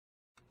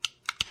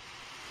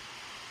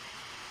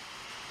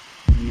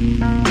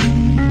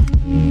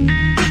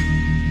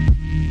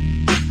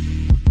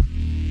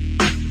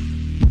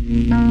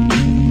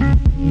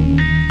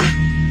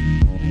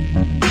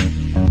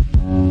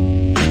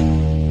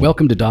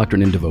Welcome to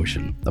Doctrine and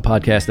Devotion, a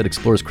podcast that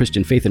explores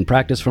Christian faith and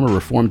practice from a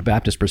Reformed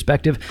Baptist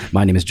perspective.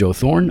 My name is Joe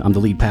Thorne. I'm the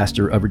lead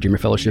pastor of Redeemer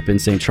Fellowship in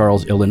St.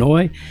 Charles,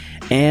 Illinois.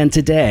 And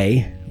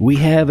today we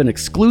have an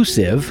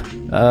exclusive,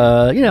 we're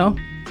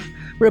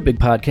a big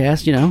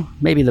podcast,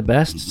 maybe the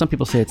best. Some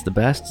people say it's the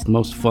best, it's the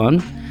most fun.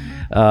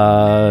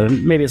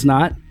 Maybe it's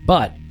not,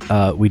 but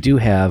we do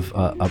have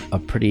a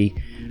pretty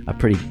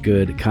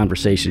good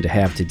conversation to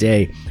have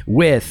today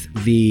with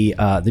the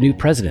new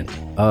president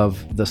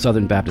of the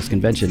Southern Baptist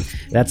Convention.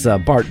 That's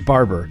Bart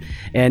Barber.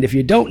 And if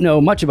you don't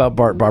know much about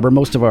Bart Barber,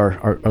 most of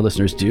our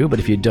listeners do, but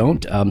if you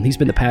don't, he's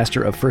been the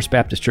pastor of First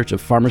Baptist Church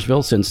of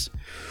Farmersville since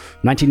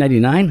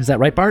 1999. Is that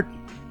right, Bart?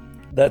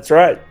 That's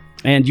right.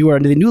 And you are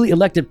the newly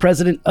elected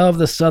president of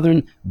the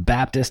Southern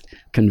Baptist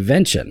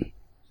Convention.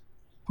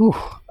 Whew.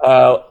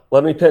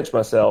 Let me pinch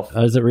myself.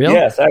 Is it real?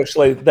 Yes,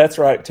 actually, that's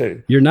right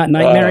too. You're not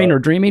nightmaring or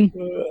dreaming?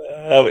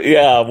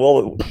 Yeah,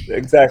 well,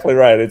 exactly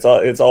right. It's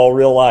all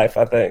real life,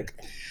 I think.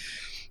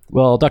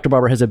 Well, Dr.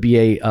 Barber has a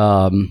BA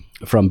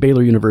from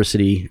Baylor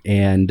University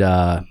and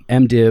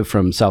MDiv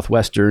from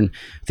Southwestern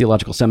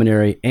Theological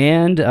Seminary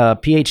and a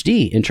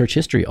PhD in church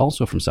history,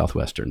 also from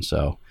Southwestern.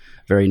 So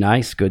very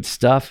nice, good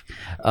stuff.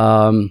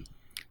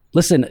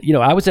 Listen,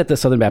 I was at the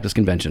Southern Baptist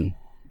Convention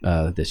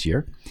this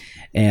year,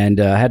 and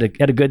had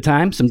a good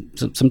time.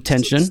 Some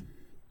tension.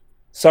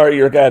 Sorry,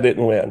 your guy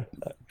didn't win.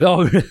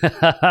 Oh,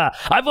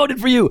 I voted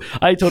for you.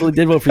 I totally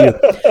did vote for you.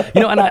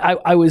 And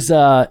I was,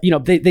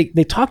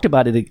 they talked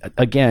about it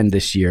again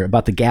this year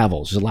about the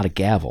gavels. There's a lot of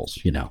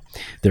gavels.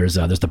 There's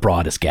the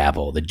Broadus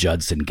gavel, the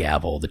Judson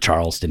gavel, the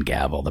Charleston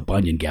gavel, the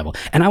Bunyan gavel,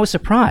 and I was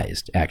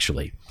surprised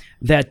actually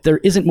that there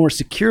isn't more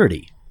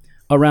security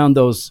around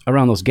those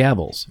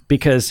gavels,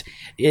 because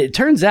it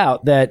turns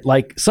out that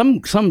like some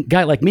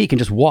guy like me can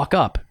just walk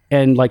up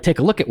and like take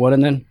a look at one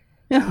and then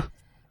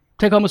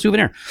take home a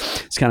souvenir.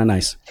 It's kind of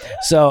nice.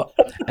 So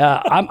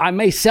I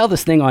may sell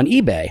this thing on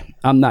eBay.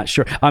 I'm not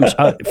sure.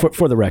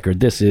 For the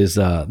record, this is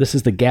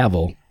the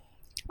gavel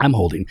I'm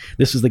holding.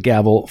 This is the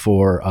gavel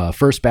for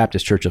First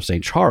Baptist Church of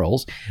St.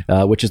 Charles,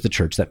 which is the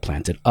church that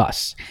planted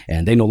us.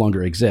 And they no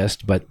longer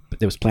exist, but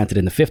it was planted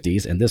in the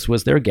 50s, and this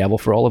was their gavel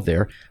for all of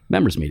their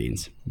members'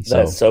 meetings.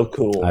 That's so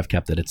cool. I've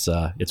kept it.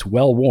 It's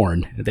well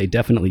worn. They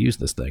definitely use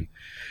this thing.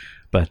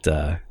 But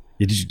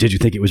did you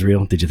think it was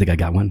real? Did you think I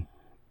got one?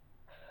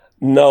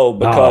 No,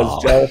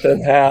 because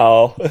Jonathan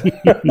Howe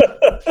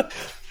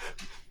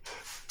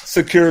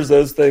secures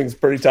those things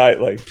pretty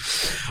tightly.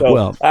 So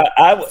well,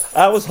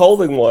 I was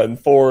holding one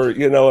for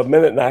a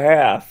minute and a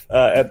half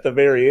at the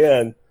very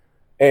end,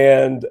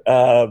 and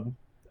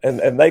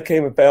they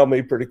came and found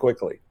me pretty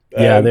quickly.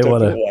 Yeah, they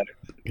want to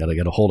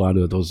gotta hold on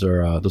to it. Those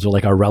are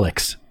like our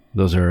relics.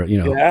 Those are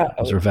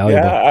those are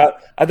valuable. Yeah,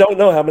 I don't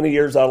know how many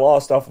years I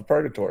lost off of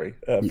purgatory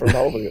from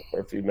holding it for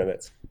a few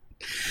minutes.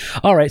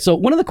 All right. So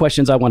one of the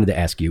questions I wanted to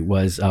ask you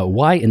was,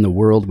 why in the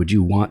world would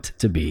you want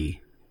to be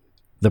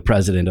the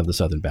president of the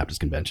Southern Baptist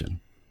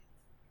Convention?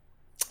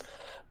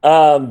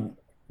 Boy,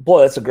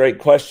 that's a great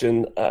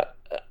question.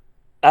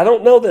 I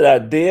don't know that I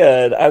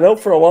did. I know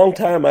for a long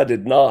time I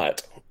did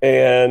not,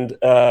 and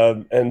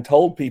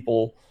told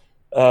people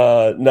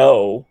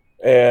no,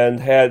 and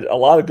had a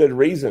lot of good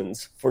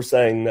reasons for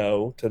saying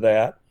no to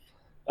that.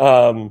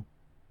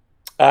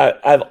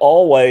 I've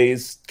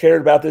always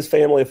cared about this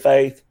family of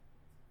faith.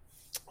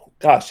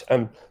 Gosh,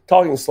 I'm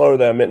talking slower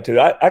than I meant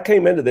to. I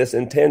came into this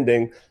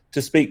intending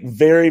to speak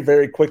very,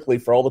 very quickly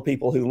for all the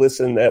people who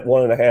listen at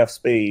 1.5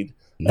 speed,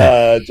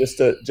 just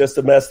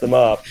to mess them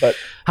up. But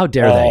how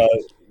dare they?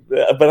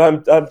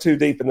 But I'm too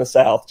deep in the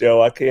South,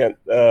 Joe. I can't.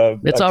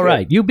 It's all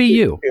right. You be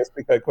you. I can't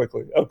speak that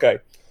quickly. Okay.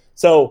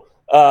 So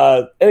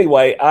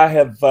anyway, I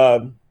have. I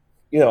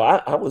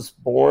was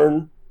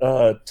born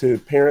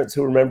to parents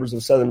who were members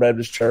of Southern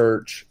Baptist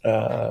Church.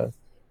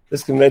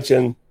 This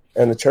convention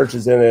and the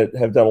churches in it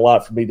have done a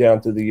lot for me down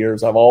through the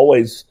years. I've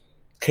always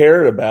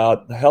cared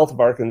about the health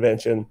of our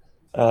convention.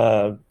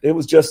 It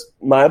was just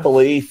my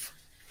belief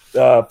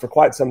for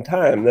quite some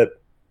time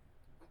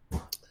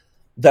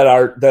that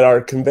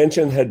our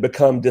convention had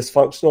become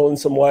dysfunctional in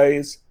some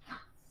ways.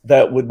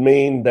 That would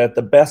mean that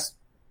the best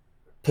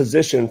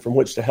position from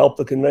which to help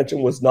the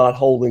convention was not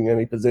holding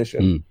any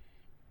position.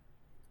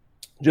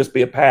 Just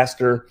be a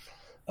pastor.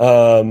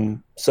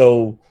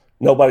 So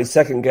nobody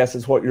second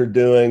guesses what you're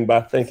doing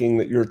by thinking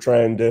that you're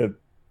trying to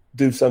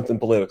do something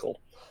political.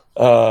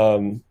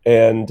 And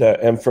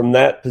from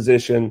that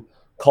position,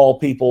 call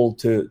people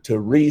to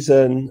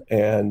reason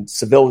and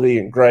civility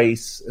and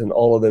grace and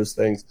all of those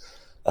things.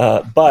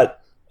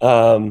 But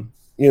a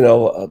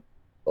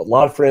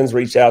lot of friends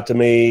reached out to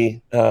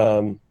me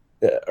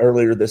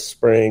earlier this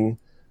spring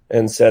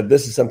and said,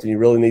 this is something you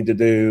really need to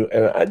do.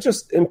 And I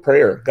just, in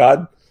prayer,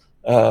 God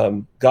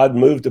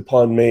moved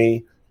upon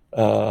me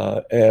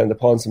and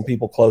upon some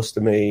people close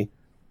to me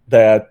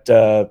that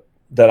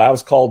I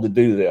was called to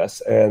do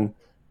this. And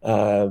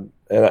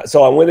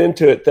so I went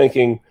into it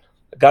thinking,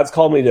 God's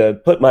called me to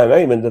put my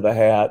name into the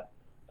hat.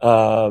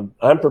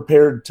 I'm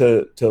prepared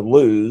to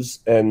lose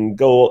and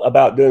go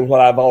about doing what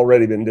I've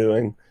already been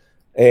doing.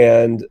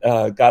 and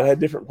God had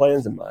different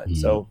plans in mind.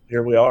 So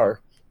here we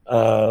are.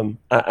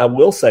 I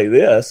will say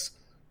this,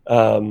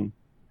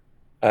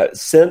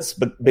 since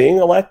being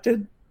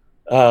elected,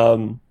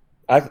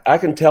 I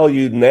can tell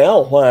you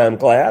now why I'm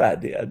glad I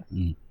did,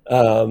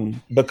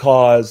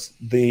 because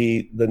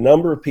the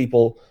number of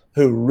people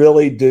who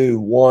really do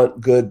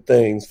want good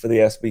things for the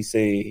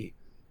SBC,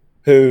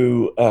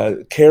 who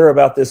care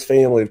about this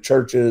family of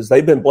churches,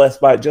 they've been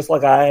blessed by it just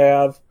like I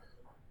have,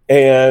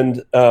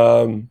 and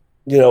who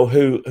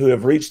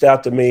have reached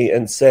out to me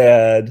and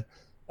said,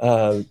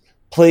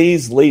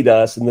 please lead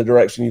us in the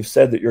direction you've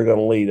said that you're going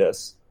to lead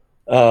us.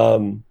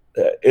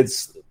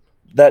 It's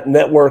that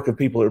network of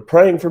people who are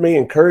praying for me,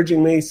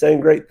 encouraging me, saying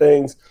great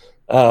things.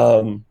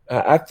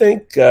 I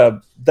think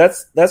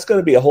that's going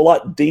to be a whole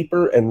lot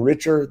deeper and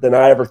richer than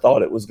I ever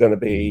thought it was going to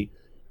be.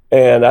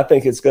 And I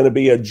think it's going to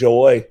be a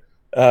joy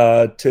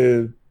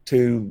to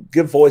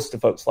give voice to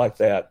folks like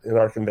that in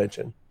our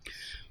convention.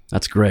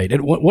 That's great.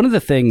 And one of the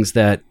things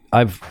that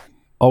I've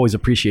always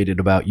appreciated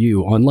about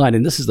you online,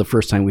 and this is the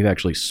first time we've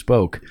actually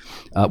spoke.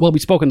 We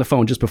spoke on the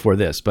phone just before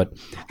this, but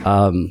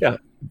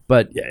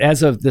But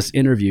as of this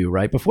interview,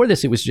 right before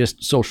this, it was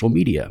just social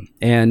media,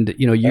 and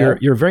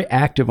you're very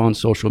active on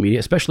social media,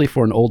 especially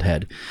for an old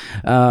head.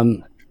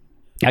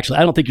 Actually,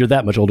 I don't think you're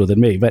that much older than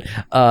me, but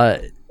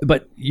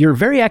you're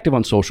very active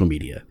on social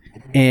media,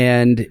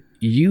 and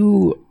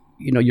you're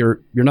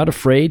not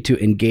afraid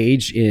to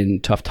engage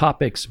in tough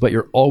topics, but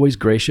you're always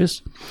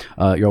gracious,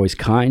 you're always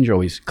kind, you're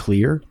always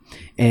clear,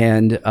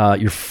 and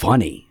you're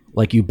funny.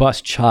 Like, you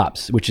bust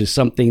chops, which is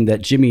something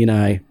that Jimmy and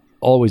I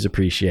always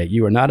appreciate.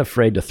 You are not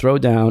afraid to throw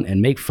down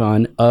and make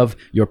fun of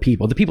your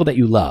people, the people that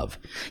you love.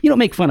 You don't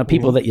make fun of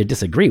people that you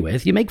disagree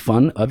with. You make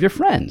fun of your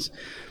friends.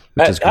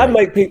 I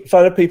make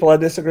fun of people I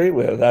disagree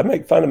with. I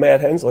make fun of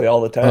Matt Hensley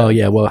all the time. Oh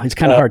yeah, well, it's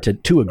kind of hard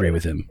to agree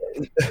with him.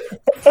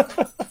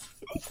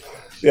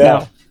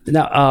 Yeah.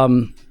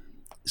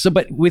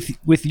 But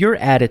with your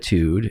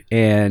attitude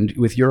and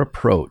with your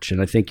approach,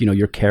 and I think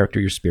your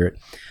character, your spirit,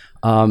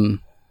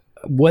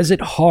 was it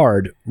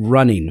hard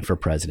running for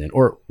president,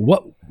 or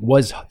what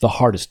was the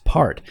hardest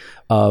part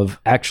of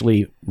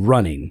actually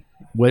running?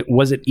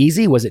 Was it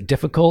easy? Was it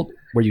difficult?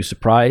 Were you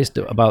surprised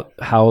about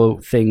how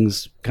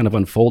things kind of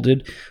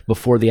unfolded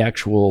before the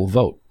actual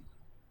vote?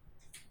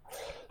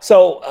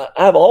 So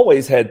I've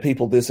always had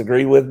people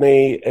disagree with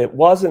me. It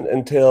wasn't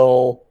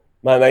until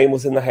my name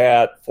was in the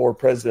hat for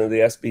president of the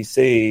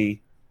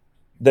SBC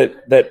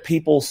that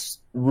people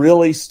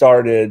really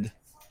started,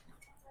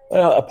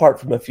 well, apart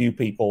from a few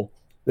people,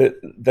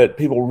 that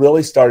people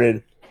really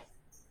started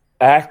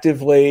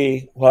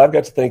actively, what I've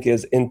got to think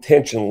is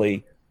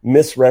intentionally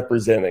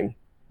misrepresenting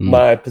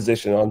my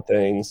position on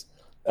things.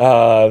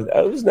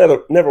 It was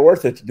never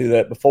worth it to do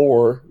that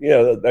before.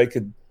 They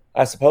could,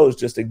 I suppose,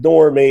 just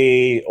ignore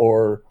me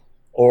or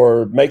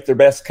make their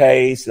best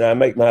case, and I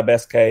make my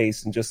best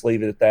case and just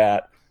leave it at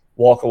that.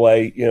 Walk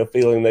away,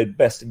 feeling they'd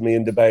bested me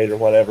in debate or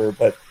whatever.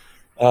 But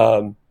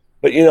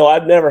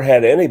I've never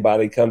had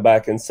anybody come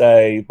back and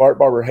say Bart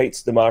Barber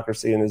hates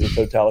democracy and is a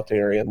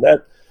totalitarian.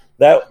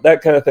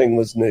 That kind of thing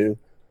was new.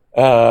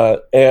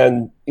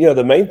 And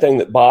the main thing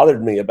that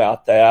bothered me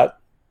about that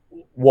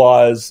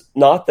was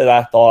not that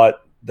I thought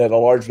that a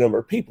large number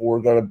of people were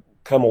going to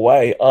come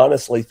away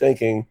honestly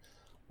thinking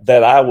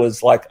that I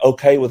was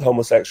okay with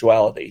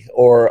homosexuality,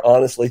 or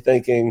honestly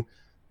thinking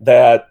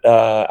that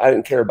I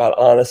didn't care about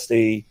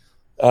honesty,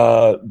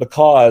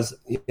 because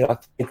I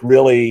think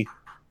really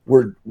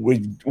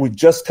we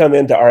just come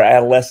into our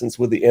adolescence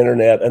with the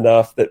internet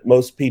enough that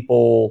most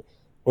people,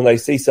 when they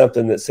see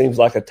something that seems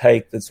like a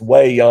take that's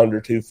way yonder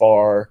too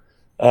far,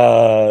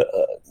 a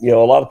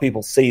lot of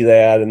people see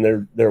that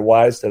and they're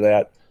wise to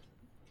that.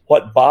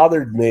 What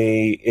bothered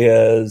me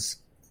is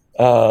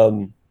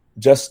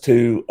just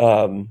to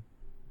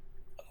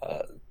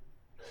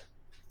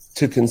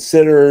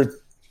consider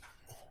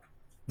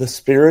the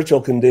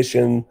spiritual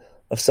condition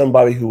of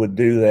somebody who would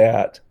do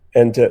that,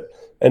 and to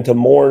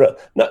mourn.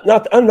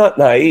 I'm not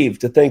naive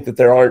to think that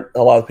there aren't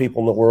a lot of people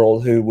in the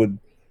world who would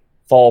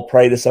fall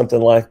prey to something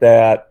like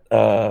that.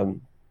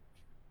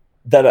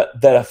 That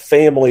a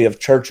family of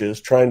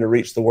churches trying to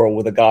reach the world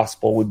with the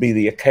gospel would be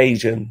the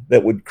occasion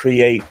that would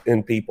create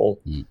in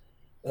people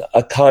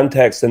a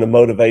context and a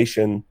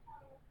motivation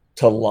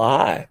to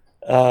lie.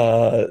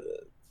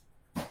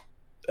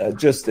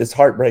 It's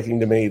heartbreaking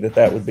to me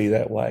that would be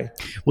that way.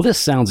 Well, this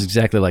sounds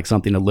exactly like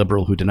something a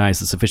liberal who denies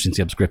the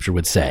sufficiency of Scripture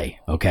would say.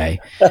 Okay,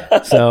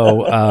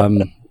 so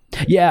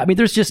yeah, I mean,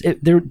 there's just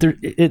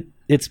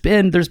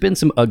there's been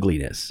some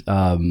ugliness,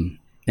 and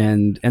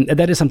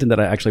that is something that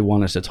I actually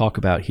want us to talk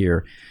about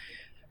here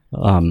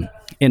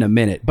in a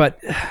minute. But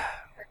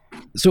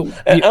so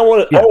I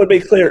want to be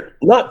clear.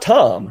 Not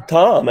Tom.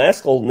 Tom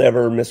Ascol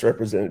never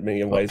misrepresented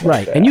me in ways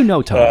like that. And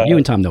Tom. You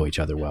and Tom know each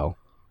other well.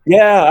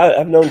 Yeah,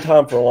 I've known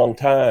Tom for a long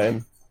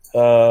time.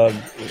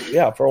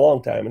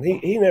 And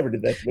he never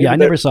did that to me. Yeah, I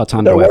never saw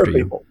Tom go after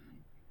you.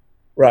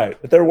 Right,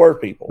 but there were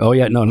people. Oh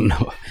yeah, no,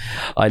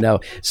 I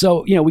know.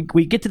 So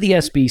we get to the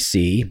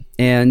SBC,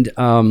 and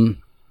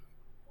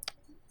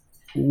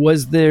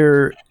was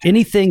there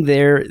anything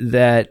there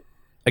that,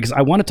 because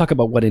I want to talk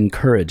about what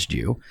encouraged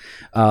you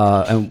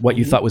and what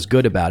you thought was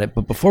good about it.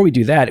 But before we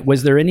do that,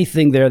 was there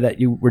anything there that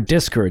you were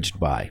discouraged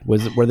by?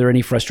 Were there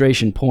any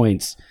frustration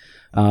points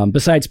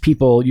besides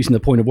people using the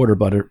point of order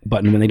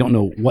button when they don't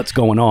know what's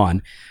going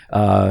on?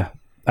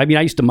 I mean,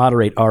 I used to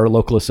moderate our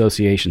local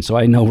association, so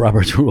I know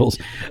Robert's rules.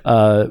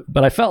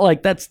 But I felt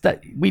like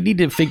that we need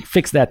to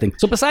fix that thing.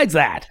 So besides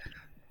that,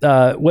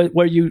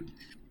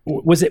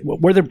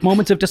 were there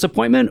moments of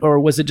disappointment, or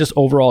was it just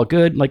overall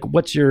good? Like,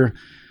 what's your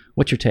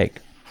take?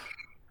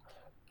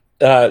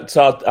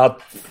 So I'll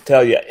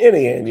tell you,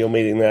 any annual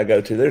meeting that I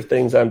go to, there's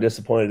things I'm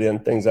disappointed in,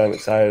 things I'm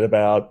excited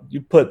about.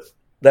 You put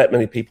that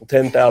many people,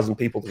 10,000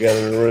 people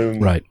together in a room,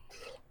 right,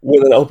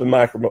 with an open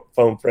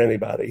microphone for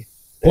anybody.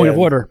 Point of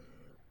order.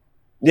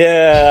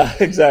 Yeah,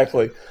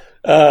 exactly.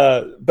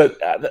 But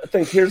I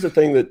think here's the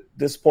thing that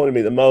disappointed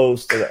me the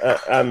most.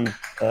 And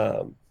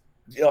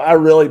I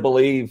really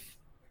believe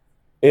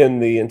in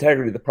the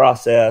integrity of the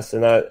process,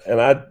 and I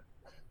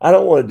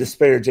don't want to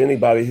disparage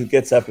anybody who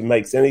gets up and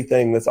makes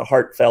anything that's a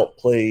heartfelt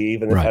plea,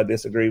 even if I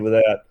disagree with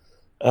that.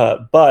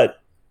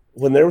 But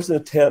when there was an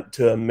attempt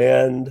to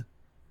amend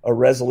a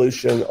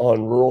resolution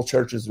on rural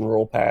churches and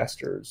rural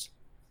pastors,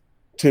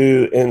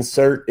 to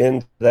insert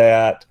into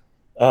that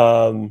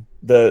some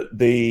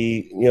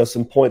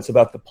points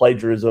about the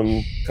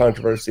plagiarism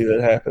controversy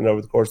that happened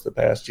over the course of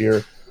the past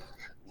year.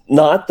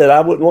 Not that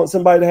I wouldn't want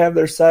somebody to have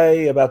their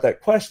say about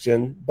that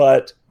question,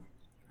 but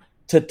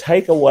to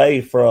take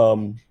away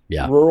from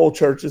rural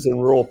churches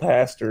and rural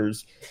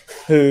pastors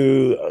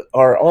who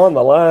are on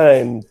the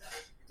line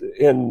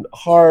in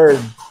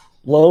hard,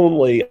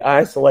 lonely,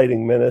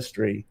 isolating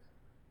ministry,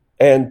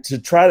 and to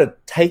try to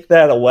take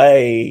that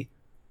away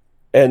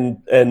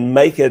and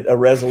make it a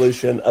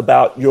resolution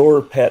about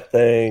your pet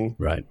thing,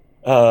 right?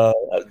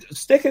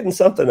 Stick it in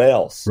something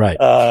else, right?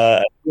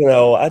 I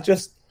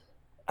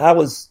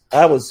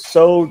was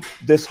so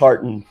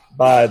disheartened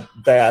by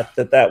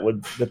that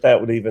would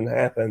even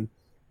happen.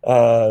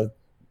 That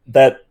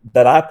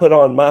I put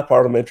on my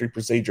parliamentary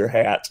procedure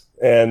hat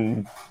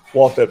and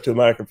walked up to a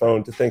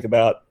microphone to think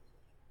about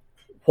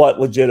what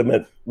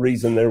legitimate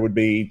reason there would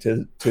be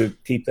to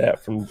keep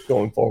that from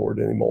going forward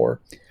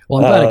anymore.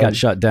 Well, I'm glad it got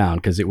shut down,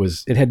 because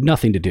it had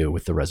nothing to do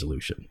with the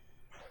resolution.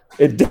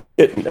 It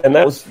didn't, and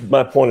that was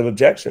my point of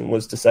objection,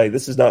 was to say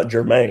this is not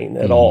germane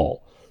at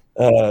all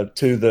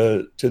to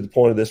the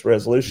point of this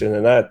resolution,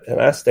 and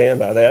I stand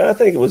by that. I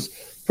think it was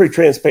pretty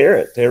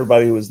transparent to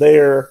everybody who was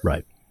there,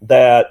 right?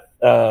 That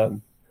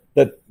the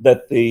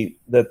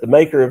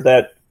maker of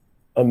that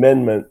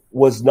amendment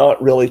was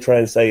not really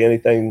trying to say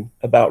anything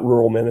about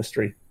rural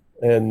ministry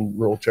and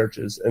rural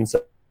churches, and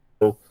so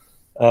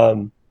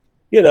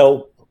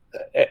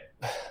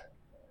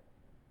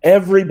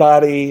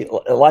everybody,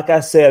 like I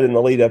said in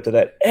the lead up to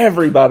that,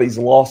 everybody's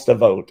lost a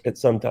vote at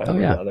some time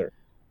or another.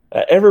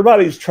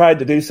 Everybody's tried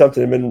to do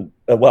something,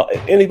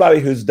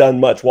 anybody who's done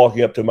much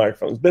walking up to a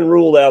microphone has been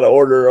ruled out of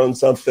order on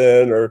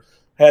something, or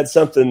had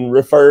something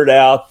referred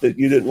out that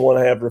you didn't want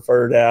to have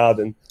referred out.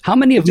 And how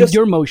many of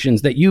your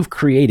motions that you've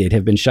created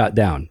have been shot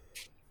down?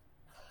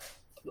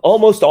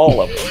 Almost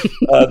all of them.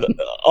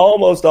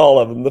 Almost all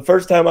of them. The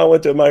first time I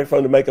went to a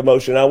microphone to make a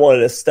motion, I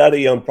wanted a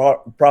study on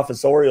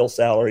professorial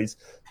salaries.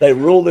 They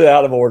ruled it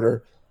out of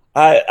order.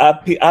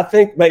 I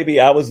think maybe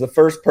I was the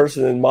first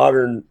person in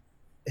modern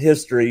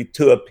history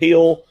to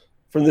appeal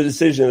from the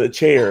decision of the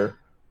chair.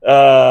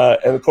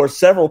 And of course,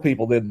 several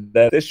people did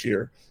that this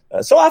year.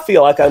 So I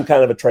feel like I'm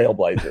kind of a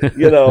trailblazer,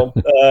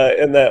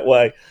 in that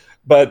way.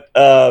 But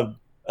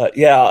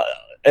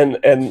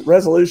and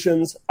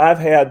resolutions, I've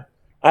had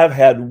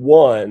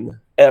one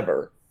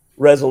ever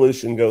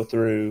resolution go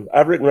through.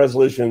 I've written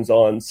resolutions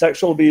on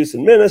sexual abuse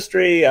in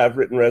ministry. I've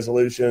written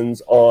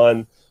resolutions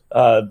on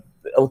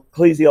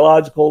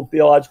ecclesiological,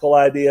 theological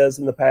ideas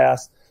in the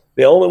past.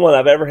 The only one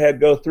I've ever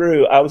had go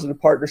through, I was in a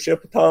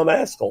partnership with Tom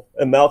Askell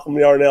and Malcolm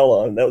Yarnell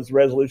on. That was a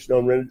resolution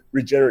on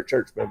regenerate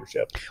church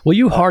membership. Well,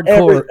 you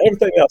hardcore...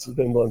 everything else has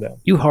been blown down.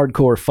 You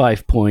hardcore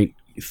 5-point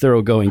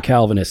thoroughgoing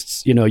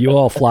Calvinists, you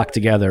all flock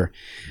together.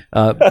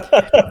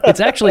 It's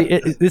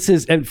actually, this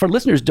is, and for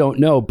listeners don't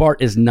know,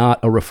 Bart is not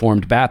a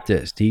Reformed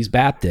Baptist. He's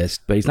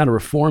Baptist, but he's not a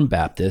Reformed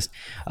Baptist.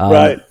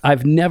 Right.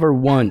 I've never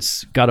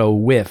once got a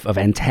whiff of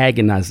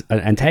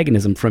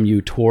antagonism from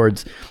you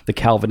towards the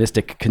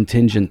Calvinistic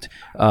contingent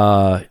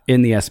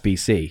in the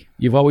SBC.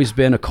 You've always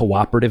been a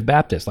cooperative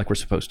Baptist, like we're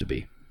supposed to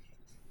be.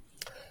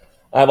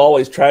 I've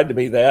always tried to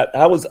be that.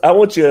 I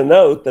want you to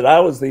note that I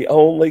was the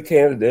only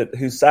candidate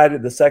who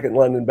cited the Second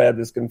London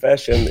Baptist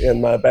Confession in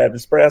my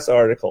Baptist Press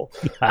article.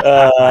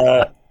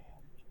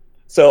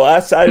 So I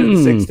cited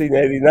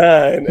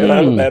 1689, and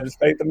I'm a Baptist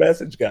Faith and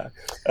Message guy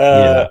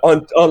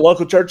on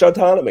local church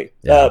autonomy.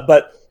 Yeah.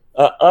 But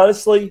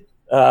honestly,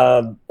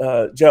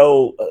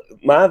 Joe,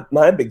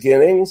 my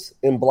beginnings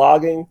in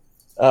blogging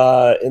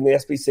in the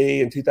SBC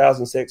in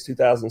 2006,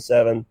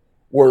 2007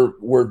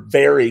 were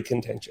very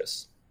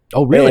contentious.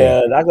 Oh, really?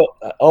 And I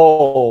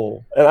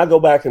go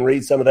back and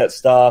read some of that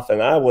stuff,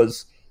 and I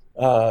was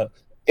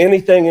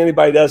anything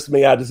anybody does to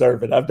me, I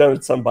deserve it. I've done it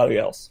to somebody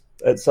else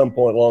at some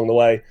point along the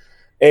way.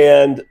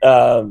 And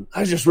I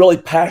was just really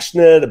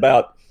passionate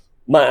about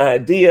my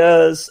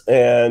ideas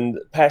and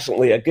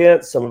passionately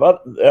against some of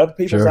other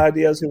people's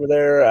ideas who were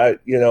there. I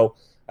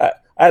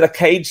had a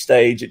cage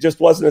stage. It just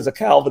wasn't as a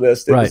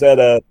Calvinist. It was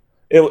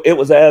it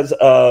was as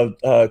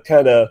a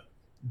kind of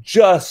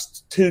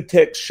just 2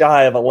 ticks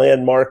shy of a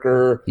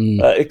landmarker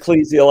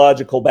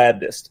ecclesiological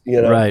Baptist.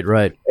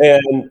 Right.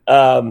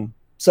 And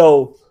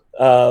so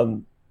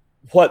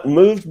what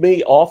moved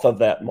me off of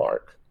that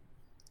mark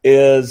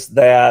is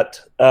that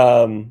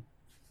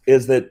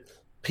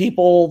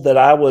people that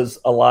I was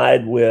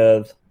allied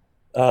with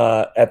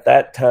at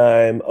that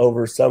time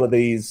over some of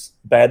these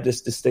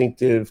Baptist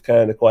distinctive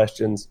kind of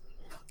questions,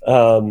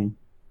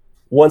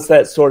 once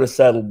that sort of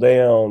settled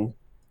down,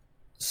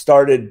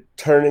 started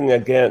turning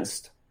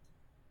against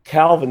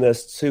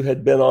Calvinists who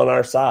had been on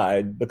our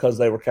side because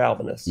they were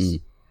Calvinists.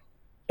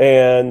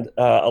 And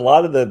a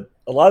lot of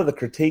the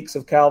critiques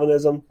of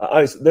Calvinism,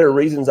 there are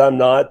reasons I'm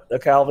not a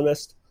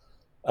Calvinist.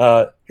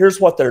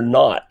 Here's what they're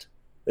not.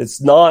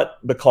 It's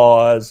not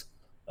because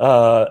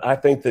I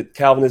think that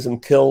Calvinism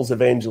kills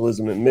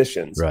evangelism and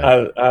missions.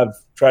 Right. I've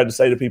tried to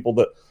say to people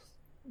that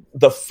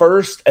the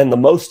first and the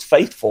most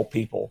faithful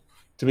people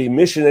to be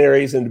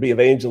missionaries and to be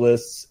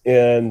evangelists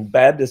in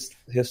Baptist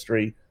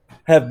history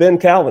have been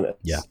Calvinists.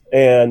 Yeah.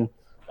 And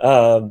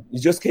you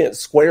just can't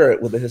square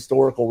it with the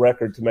historical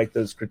record to make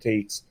those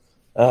critiques.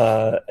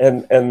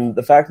 And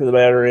the fact of the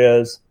matter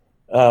is,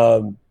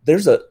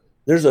 there's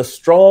a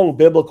strong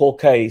biblical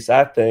case.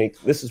 I think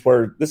this is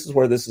where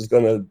this is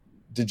going to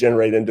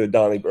degenerate into a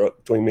Donnybrook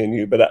between me and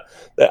you. But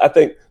I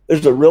think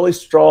there's a really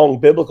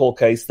strong biblical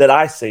case that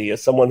I see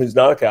as someone who's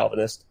not a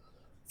Calvinist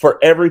for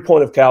every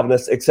point of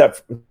Calvinism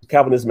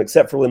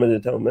except for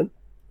limited atonement.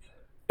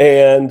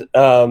 And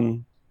I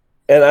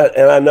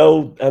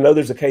know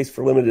there's a case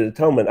for limited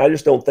atonement. I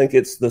just don't think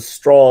it's the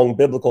strong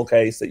biblical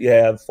case that you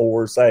have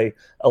for, say,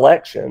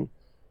 election.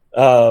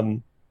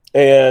 And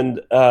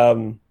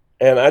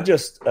I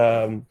just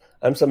I'm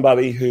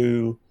somebody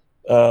who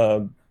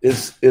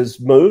is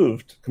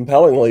moved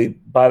compellingly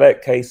by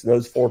that case and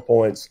those 4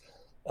 points,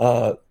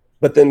 but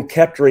then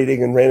kept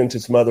reading and ran into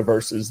some other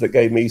verses that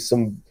gave me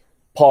some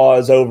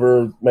pause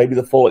over maybe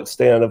the full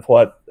extent of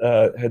what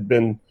had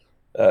been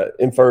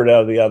inferred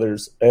out of the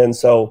others. And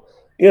so,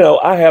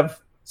 I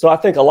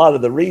think a lot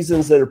of the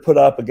reasons that are put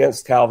up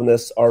against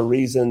Calvinists are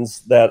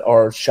reasons that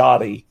are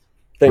shoddy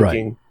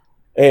thinking. Right.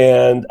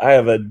 And I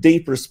have a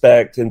deep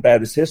respect in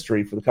Baptist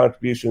history for the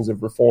contributions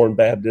of Reformed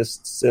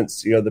Baptists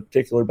since, the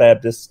particular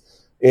Baptists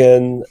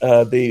in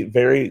the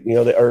very,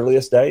 the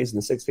earliest days in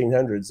the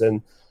 1600s.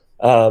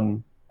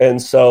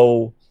 And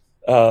so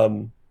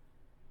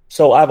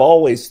I've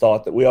always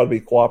thought that we ought to be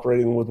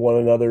cooperating with one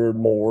another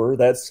more.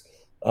 That's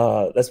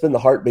been the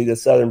heartbeat of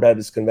Southern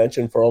Baptist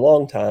Convention for a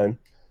long time.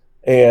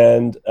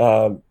 And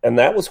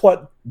that was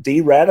what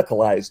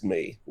de-radicalized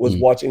me, was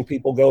watching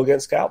people go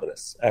against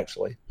Calvinists,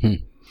 actually.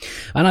 And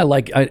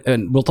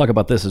and we'll talk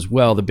about this as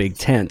well, the big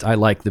tent. I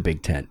like the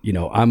big tent.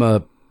 I'm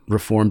a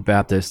Reformed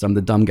Baptist. I'm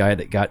the dumb guy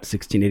that got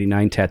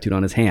 1689 tattooed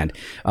on his hand.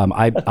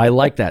 I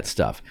like that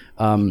stuff.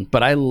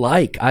 But I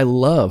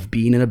love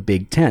being in a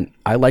big tent.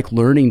 I like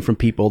learning from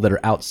people that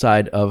are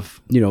outside of,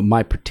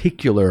 my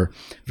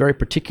very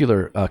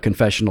particular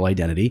confessional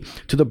identity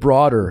to the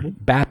broader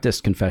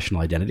Baptist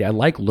confessional identity. I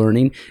like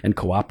learning and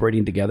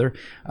cooperating together.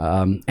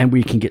 And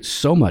we can get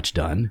so much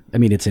done. I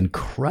mean, it's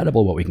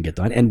incredible what we can get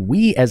done. And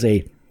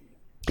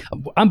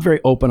I'm very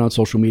open on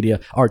social media.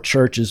 Our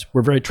churches,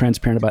 we're very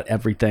transparent about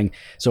everything.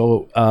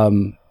 So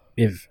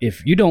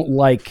if you don't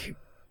like,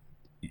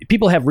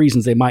 people have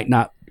reasons they might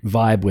not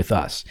vibe with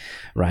us,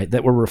 right?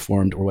 That we're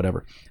Reformed or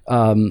whatever.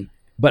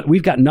 But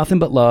we've got nothing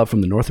but love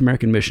from the North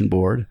American Mission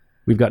Board.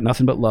 We've got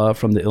nothing but love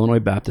from the Illinois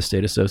Baptist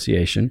State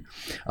Association.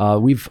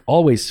 We've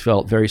always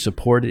felt very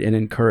supported and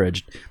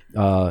encouraged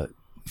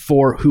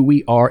for who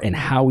we are and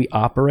how we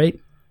operate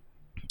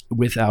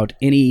without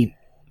any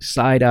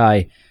side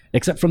eye.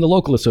 Except from the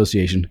local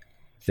association,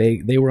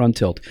 they were on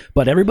tilt.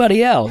 But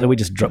everybody else, and we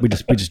just got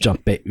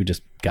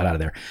out of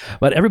there.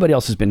 But everybody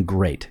else has been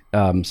great.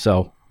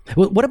 So,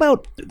 what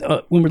about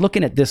when we're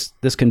looking at this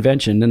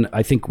convention? And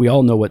I think we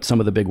all know what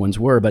some of the big ones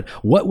were. But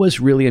what was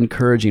really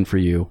encouraging for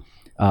you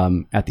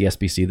at the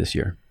SBC this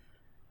year?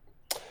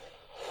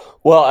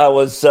 Well, I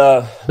was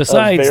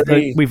besides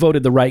we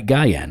voted the right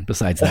guy in.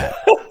 Besides that,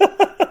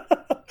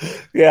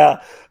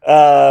 yeah,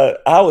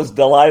 I was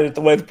delighted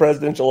the way the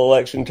presidential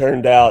election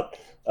turned out.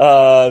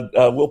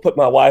 We'll put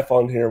my wife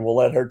on here and we'll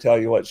let her tell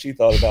you what she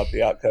thought about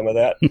the outcome of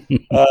that.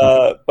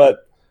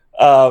 But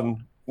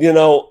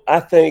I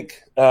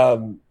think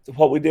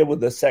what we did with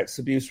the sex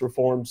abuse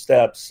reform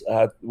steps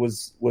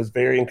was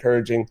very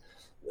encouraging.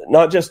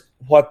 Not just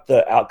what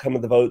the outcome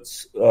of the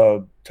votes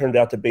turned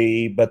out to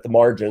be, but the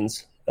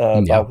margins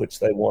by which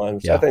they won.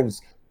 So I think it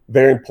was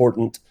very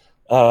important.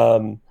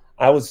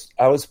 I was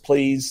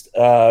pleased.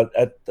 I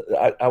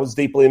was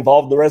deeply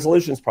involved in the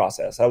resolutions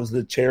process. I was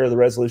the chair of the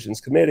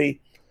resolutions committee,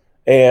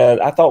 and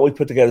I thought we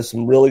put together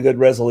some really good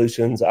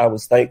resolutions. I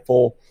was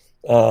thankful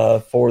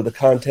for the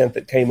content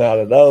that came out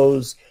of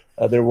those.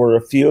 There were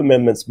a few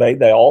amendments made.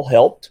 They all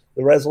helped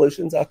the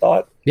resolutions, I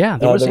thought. Yeah,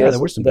 there were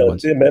some good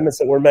ones. The amendments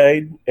that were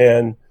made.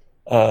 And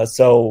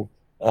so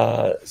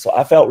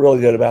I felt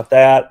really good about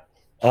that.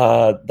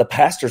 The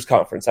pastors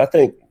conference, I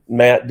think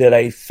Matt did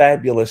a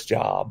fabulous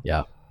job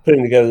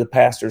putting together the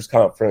pastors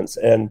conference.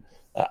 And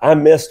I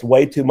missed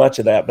way too much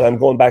of that, but I'm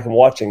going back and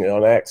watching it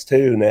on Acts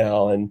 2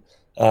 now. And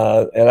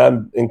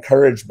I'm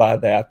encouraged by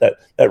that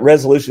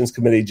resolutions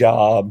committee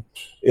job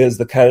is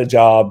the kind of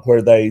job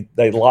where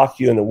they lock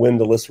you in a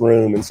windowless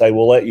room and say,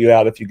 we'll let you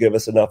out if you give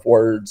us enough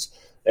words.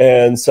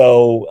 And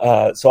so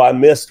I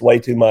missed way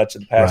too much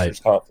of the pastors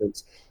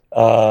conference.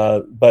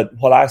 But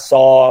what I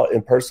saw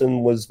in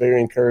person was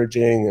very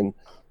encouraging,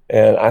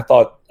 and I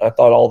thought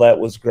all that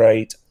was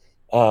great.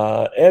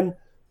 Also,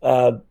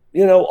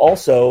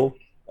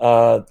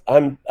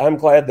 I'm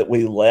glad that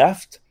we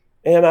left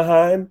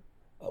Anaheim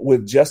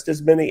with just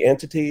as many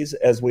entities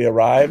as we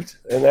arrived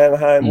in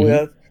Anaheim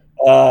with,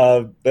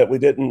 that we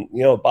didn't,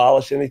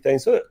 abolish anything.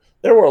 So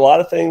there were a lot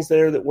of things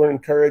there that were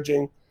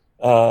encouraging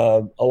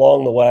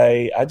along the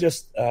way.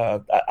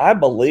 I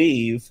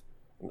believe,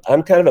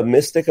 I'm kind of a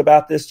mystic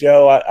about this,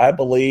 Joe. I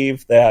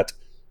believe that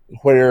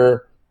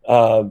where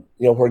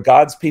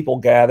God's people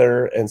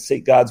gather and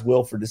seek God's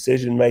will for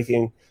decision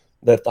making,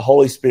 that the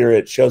Holy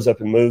Spirit shows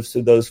up and moves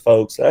through those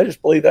folks. And I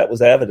just believe that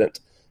was evident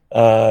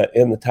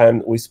in the time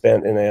that we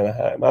spent in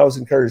Anaheim. I was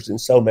encouraged in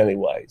so many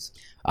ways.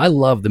 I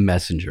love the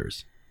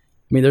messengers.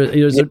 I mean,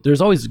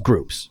 there's always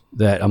groups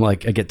that I'm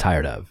like, I get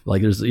tired of.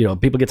 Like there's,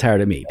 people get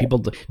tired of me.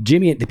 People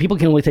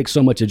can only take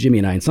so much of Jimmy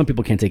and I, and some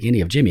people can't take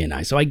any of Jimmy and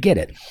I. So I get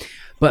it.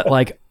 But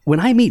like when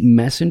I meet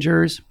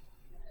messengers,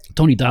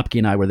 Tony Dopke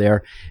and I were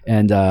there,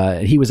 and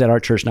he was at our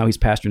church. Now he's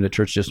pastoring the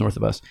church just north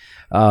of us,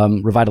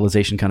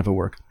 revitalization kind of a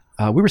work.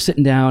 We were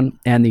sitting down,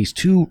 and these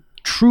two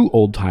true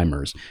old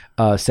timers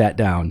sat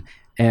down,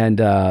 and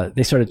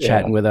they started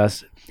chatting with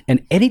us.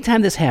 And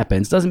anytime this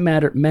happens, doesn't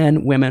matter,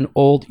 men, women,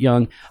 old,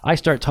 young, I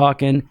start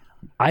talking.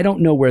 I don't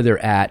know where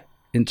they're at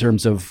in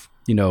terms of,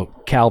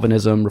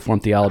 Calvinism,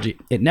 Reformed theology.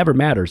 It never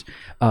matters.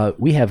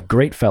 We have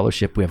great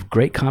fellowship. We have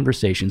great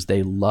conversations.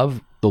 They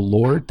love the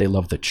Lord. They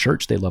love the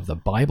church. They love the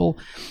Bible.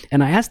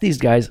 And I asked these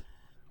guys,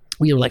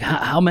 we were like,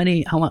 how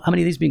many of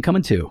these been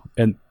coming to?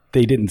 And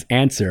they didn't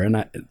answer.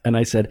 And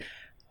I said,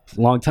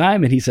 long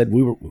time. And he said,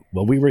 we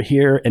were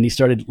here. And he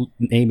started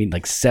naming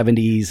like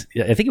 70s.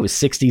 I think it was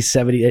 60s,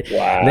 70s.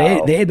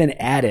 Wow. They had been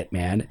at it,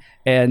 man.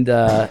 And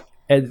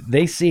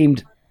they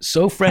seemed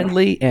so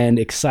friendly and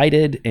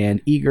excited and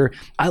eager.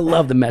 I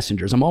love the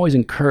messengers. I'm always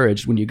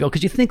encouraged when you go,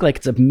 because you think like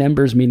it's a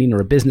members meeting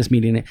or a business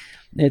meeting.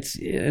 It's,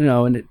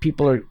 and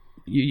people are,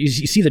 you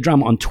see the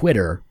drama on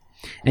Twitter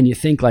and you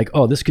think like,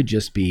 oh, this could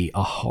just be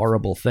a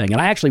horrible thing.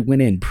 And I actually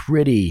went in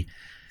pretty,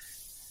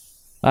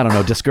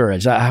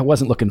 discouraged. I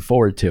wasn't looking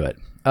forward to it.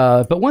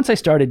 But once I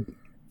started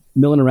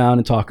milling around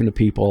and talking to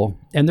people,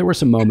 and there were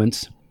some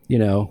moments,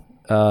 there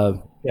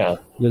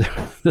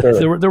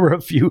were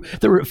a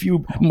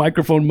few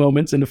microphone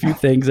moments and a few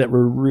things that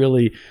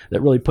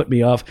really put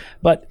me off.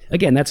 But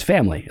again, that's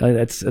family.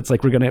 It's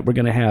like we're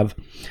gonna have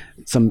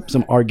some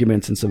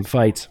arguments and some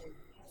fights,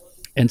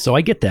 and so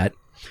I get that.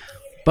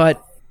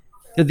 But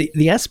the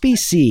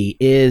SBC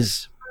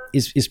is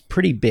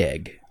pretty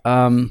big.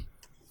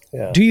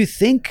 Do you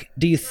think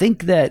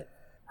that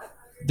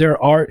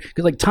there are,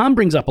 because like Tom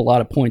brings up a lot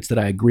of points that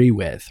I agree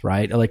with,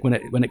 right? Like when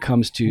it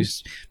comes to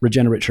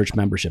regenerate church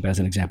membership, as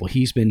an example,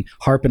 he's been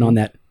harping on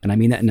that, and I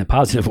mean that in a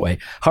positive way,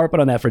 harping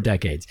on that for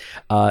decades.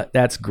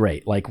 That's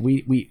great. Like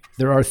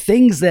there are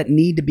things that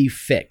need to be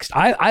fixed.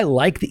 I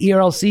like the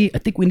ERLC. I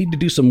think we need to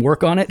do some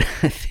work on it.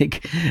 I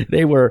think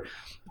they were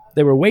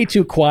way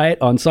too quiet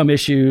on some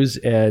issues,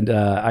 and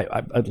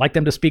I'd like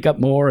them to speak up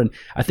more. And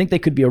I think they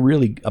could be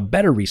a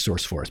better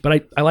resource for us.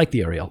 But I like the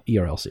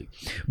ERLC.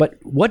 But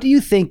what do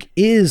you think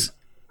is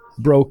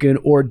broken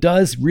or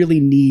does really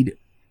need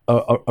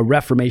a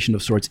reformation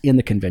of sorts in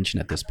the convention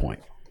at this point?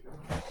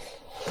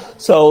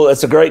 So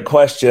that's a great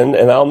question,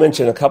 and I'll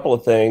mention a couple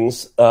of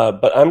things,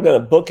 but I'm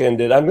going to bookend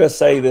it. I'm going to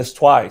say this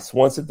twice,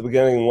 once at the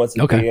beginning and once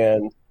at the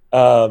end.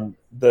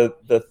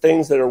 The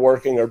things that are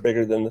working are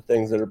bigger than the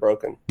things that are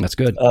broken. That's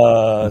good.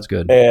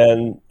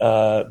 And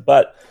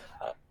but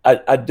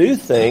I do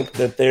think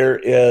that there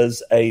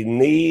is a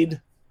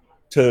need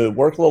to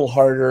work a little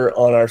harder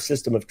on our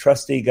system of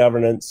trustee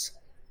governance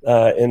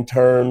in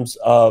terms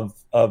of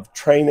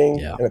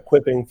training and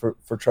equipping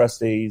for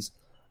trustees.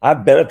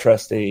 I've been a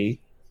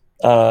trustee,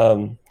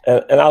 and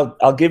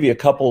I'll give you a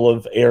couple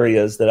of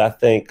areas that I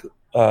think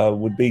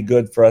would be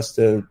good for us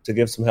to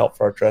give some help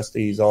for our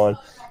trustees on.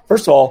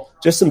 First of all,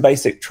 just some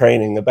basic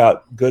training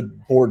about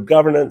good board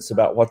governance,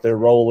 about what their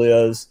role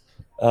is,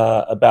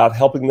 about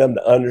helping them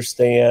to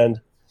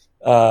understand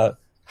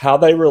how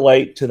they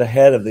relate to the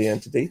head of the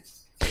entity.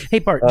 Hey,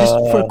 Bart, just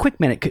for a quick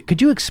minute,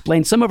 could you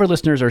explain? Some of our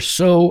listeners are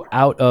so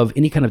out of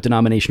any kind of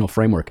denominational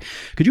framework.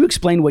 Could you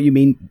explain what you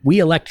mean? We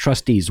elect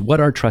trustees. What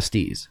are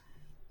trustees?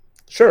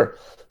 Sure.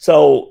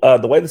 So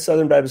the way the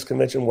Southern Baptist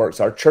Convention works,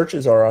 our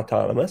churches are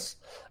autonomous,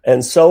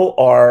 and so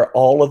are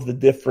all of the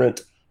different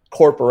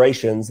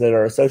corporations that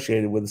are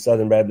associated with the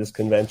Southern Baptist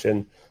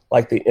Convention,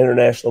 like the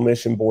International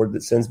Mission Board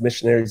that sends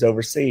missionaries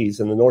overseas,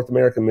 and the North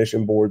American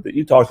Mission Board that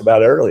you talked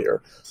about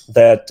earlier,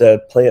 that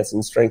plants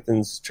and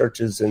strengthens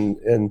churches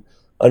in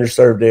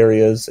underserved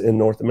areas in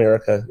North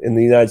America, in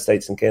the United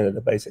States and Canada,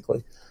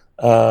 basically.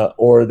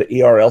 Or the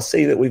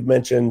ERLC that we've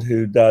mentioned,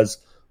 who does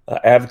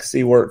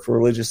advocacy work for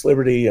religious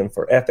liberty and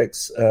for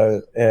ethics.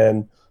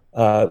 And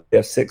we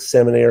have 6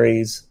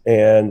 seminaries,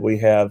 and we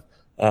have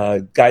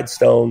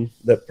Guidestone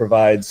that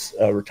provides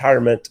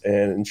retirement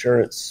and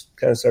insurance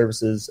kind of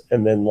services,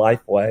 and then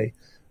Lifeway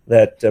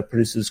that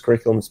produces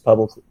curriculums,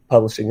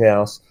 publishing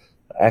house,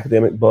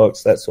 academic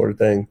books, that sort of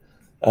thing,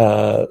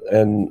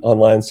 and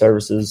online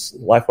services.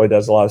 Lifeway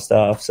does a lot of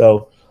stuff.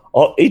 So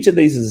each of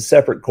these is a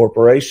separate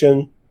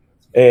corporation,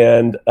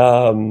 and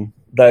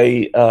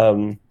they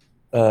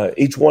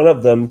each one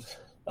of them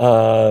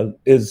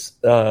is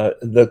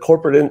the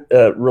corporate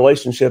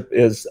relationship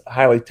is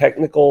highly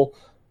technical.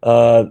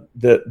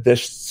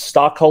 The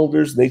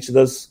stockholders in each of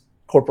those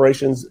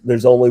corporations,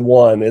 there's only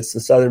one. It's the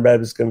Southern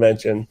Baptist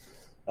Convention.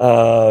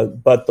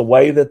 But the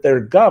way that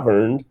they're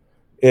governed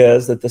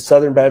is that the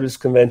Southern Baptist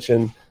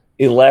Convention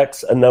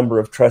elects a number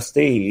of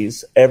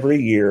trustees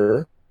every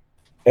year.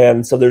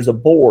 And so there's a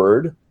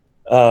board.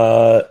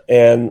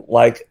 And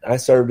like I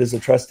served as a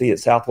trustee at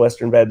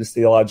Southwestern Baptist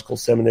Theological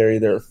Seminary.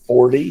 There are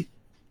 40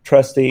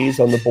 trustees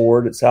on the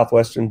board at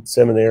Southwestern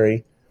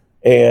Seminary.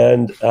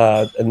 And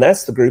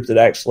that's the group that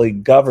actually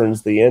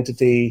governs the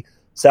entity.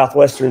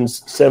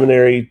 Southwestern's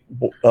seminary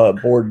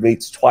board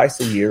meets twice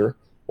a year,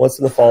 once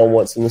in the fall,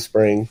 once in the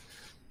spring,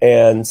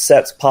 and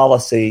sets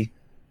policy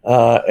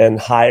and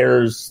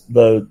hires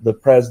the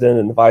president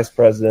and the vice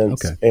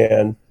presidents,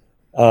 and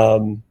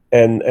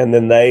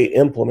then they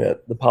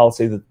implement the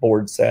policy that the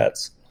board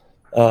sets.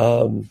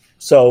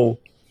 So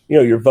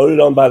you're voted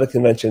on by the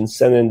convention,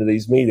 sent into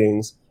these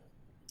meetings,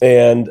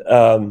 and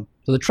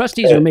so the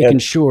trustees are making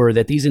sure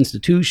that these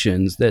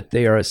institutions that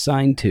they are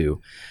assigned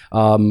to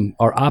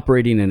are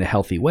operating in a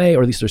healthy way,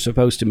 or at least they're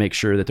supposed to make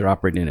sure that they're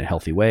operating in a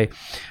healthy way,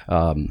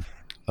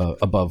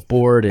 above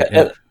board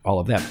and all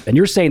of that. And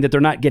you're saying that they're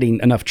not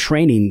getting enough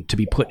training to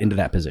be put into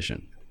that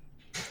position.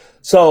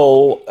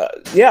 So,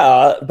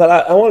 but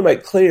I want to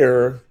make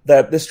clear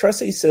that this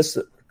trustee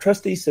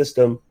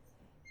system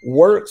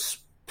works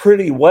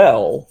pretty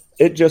well.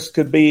 It just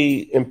could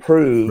be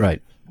improved.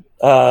 Right.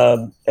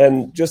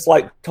 And just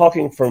like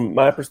talking from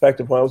my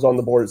perspective, when I was on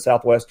the board at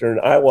Southwestern,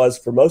 I was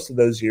for most of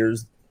those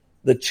years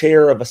the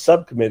chair of a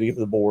subcommittee of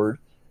the board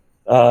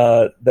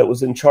that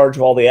was in charge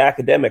of all the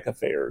academic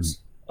affairs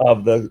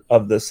of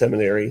the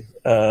seminary.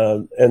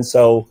 And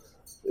so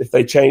if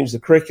they changed the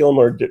curriculum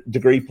or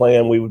degree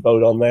plan, we would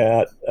vote on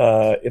that.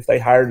 If they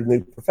hired a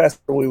new professor,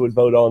 we would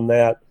vote on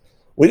that.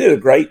 We did a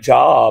great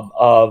job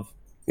of,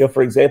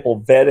 for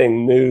example,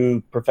 vetting new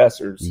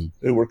professors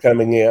who were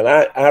coming in.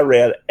 I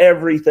read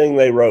everything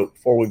they wrote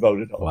before we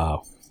voted on them.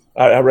 Wow.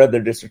 I read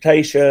their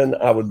dissertation.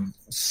 I would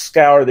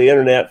scour the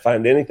internet,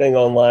 find anything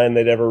online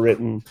they'd ever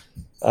written.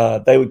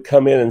 They would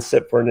come in and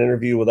sit for an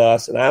interview with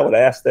us, and I would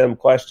ask them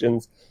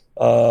questions,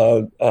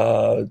 that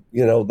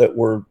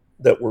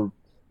were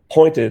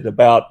pointed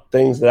about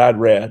things that I'd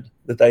read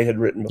that they had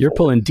written before. You're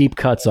pulling deep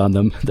cuts on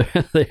them.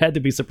 They had to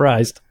be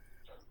surprised.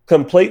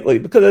 Completely,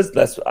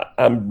 because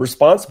I'm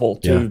responsible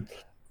to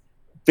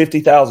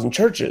 50,000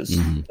 churches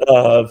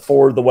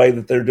for the way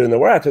that they're doing their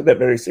work. I took that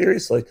very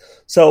seriously.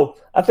 So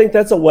I think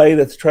that's a way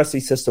that the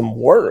trustee system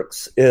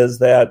works, is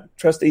that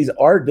trustees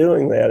are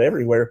doing that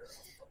everywhere.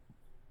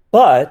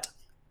 But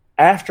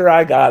after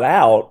I got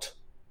out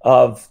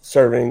of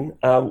serving,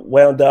 I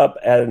wound up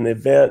at an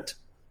event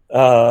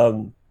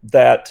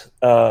that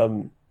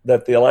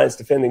the Alliance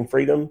Defending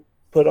Freedom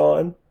put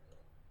on.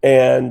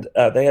 And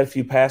they had a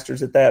few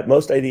pastors at that.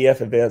 Most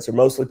ADF events are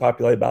mostly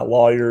populated by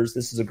lawyers.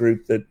 This is a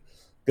group that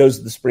goes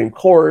to the Supreme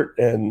Court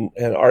and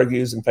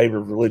argues in favor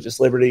of religious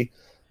liberty.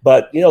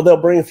 But, they'll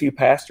bring a few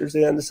pastors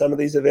in to some of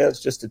these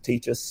events just to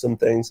teach us some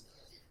things.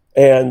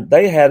 And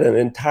they had an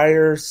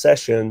entire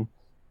session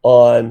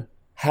on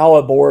how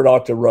a board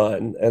ought to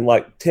run, and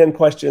like 10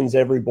 questions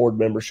every board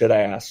member should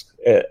ask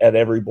at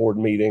every board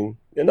meeting.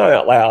 Not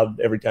out loud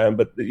every time,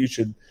 but that you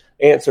should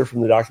answer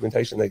from the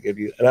documentation they give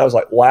you. And I was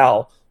like,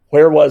 wow.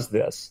 Where was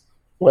this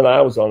when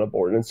I was on a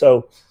board? And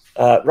so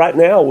right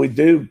now we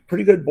do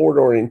pretty good board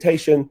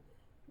orientation.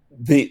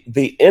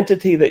 The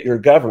entity that you're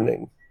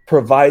governing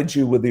provides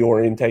you with the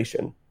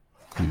orientation.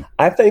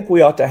 I think we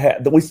ought to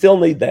have, we still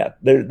need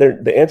that.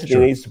 The entity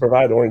needs to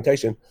provide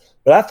orientation,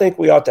 but I think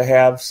we ought to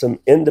have some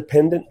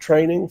independent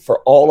training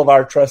for all of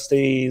our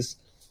trustees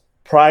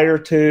prior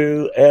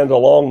to and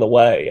along the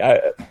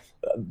way.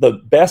 The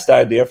best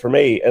idea for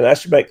me, and I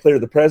should make clear,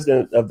 the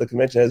president of the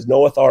convention has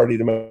no authority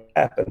to make it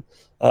happen,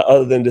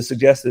 other than to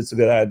suggest it's a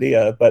good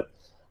idea. But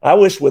I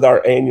wish with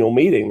our annual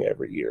meeting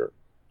every year,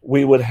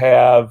 we would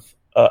have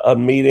a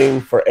meeting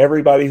for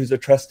everybody who's a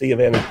trustee of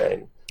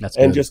anything. That's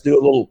and good. Just do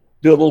a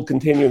little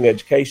continuing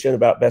education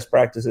about best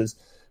practices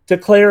to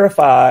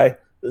clarify.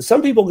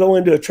 Some people go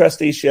into a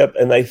trusteeship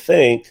and they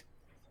think,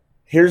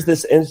 here's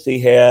this entity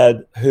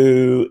head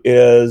who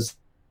is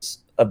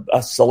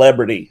a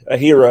celebrity, a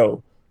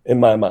hero in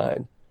my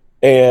mind,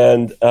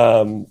 and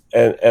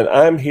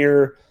I'm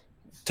here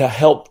to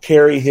help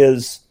carry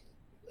his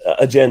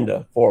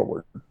agenda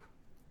forward.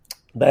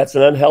 That's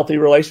an unhealthy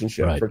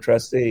relationship for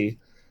trustee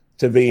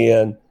to be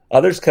in.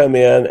 Others come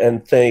in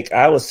and think,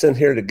 I was sent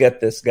here to get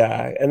this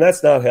guy, and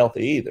that's not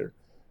healthy either.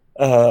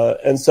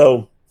 And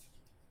so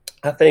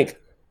I think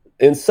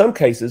in some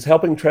cases,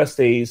 helping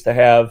trustees to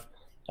have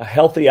a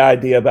healthy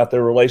idea about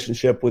their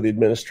relationship with the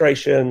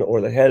administration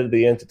or the head of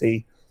the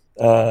entity,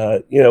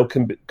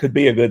 could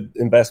be a good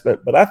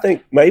investment. But I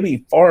think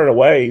maybe far and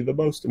away the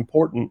most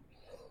important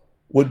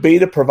would be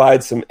to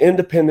provide some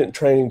independent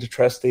training to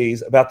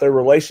trustees about their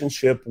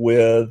relationship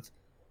with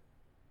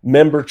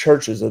member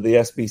churches of the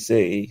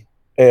SBC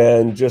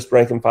and just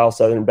rank and file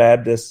Southern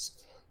Baptists.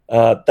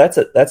 That's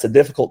a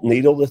difficult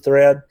needle to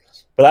thread.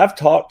 But I've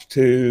talked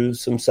to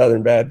some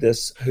Southern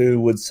Baptists who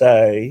would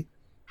say,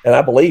 and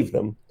I believe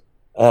them,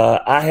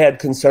 I had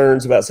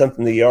concerns about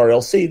something the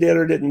RLC did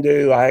or didn't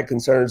do. I had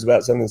concerns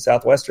about something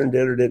Southwestern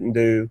did or didn't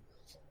do.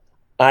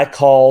 I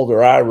called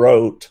or I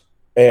wrote,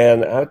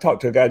 and I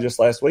talked to a guy just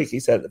last week. He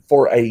said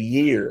for a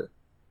year,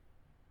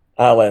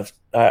 I left.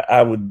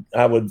 I would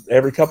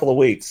every couple of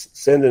weeks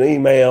send an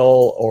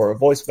email or a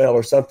voicemail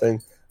or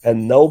something,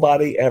 and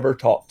nobody ever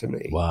talked to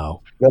me.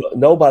 Wow.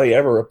 Nobody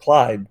ever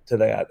replied to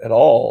that at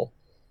all.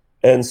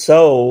 And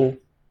so,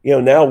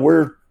 now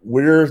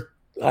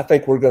I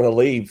think we're going to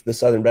leave the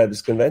Southern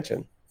Baptist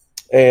Convention,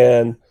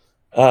 and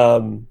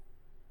I'm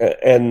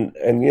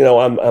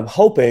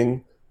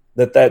hoping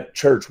that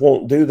church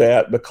won't do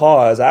that,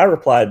 because I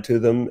replied to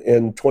them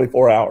in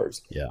 24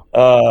 hours. Yeah.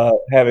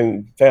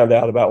 Having found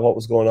out about what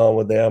was going on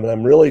with them, and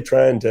I'm really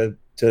trying to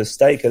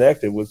stay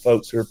connected with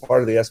folks who are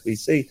part of the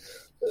SBC.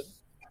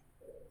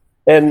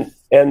 And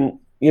when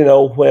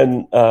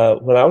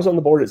I was on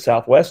the board at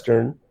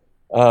Southwestern,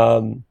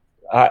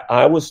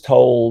 I was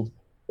told,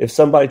 if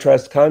somebody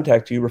tries to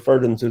contact you, refer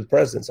them to the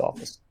president's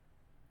office.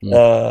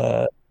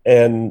 I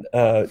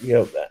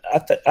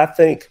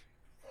think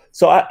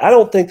so. I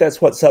don't think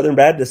that's what Southern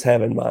Baptists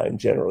have in mind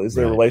generally, is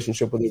their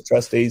relationship with their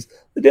trustees.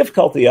 The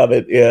difficulty of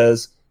it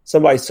is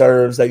somebody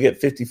serves, they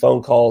get 50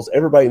 phone calls,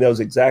 everybody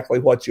knows exactly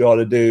what you ought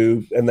to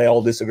do, and they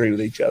all disagree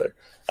with each other.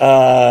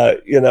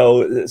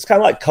 It's kind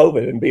of like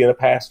COVID and being a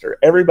pastor.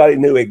 Everybody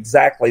knew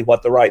exactly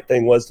what the right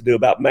thing was to do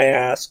about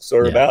masks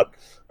or about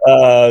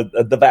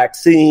the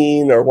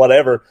vaccine or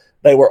whatever.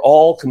 They were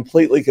all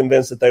completely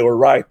convinced that they were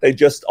right. They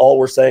just all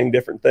were saying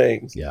different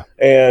things. Yeah.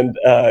 And,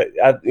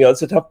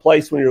 it's a tough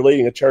place when you're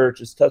leading a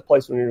church. It's a tough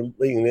place when you're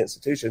leading an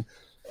institution.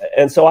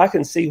 And so I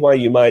can see why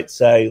you might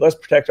say, let's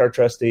protect our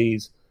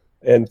trustees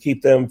and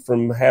keep them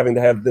from having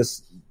to have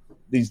these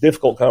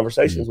difficult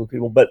conversations with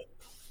people. But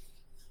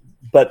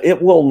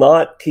it will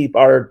not keep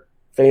our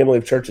family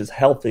of churches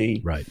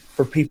healthy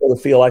for people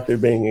to feel like they're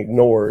being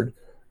ignored.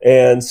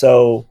 And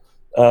so,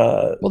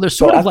 they're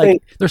sort of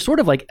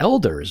like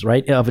elders,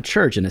 right, of a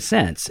church in a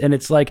sense. And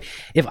it's like,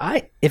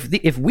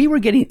 if we were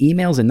getting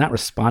emails and not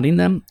responding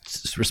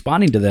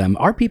to them,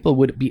 our people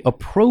would be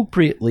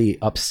appropriately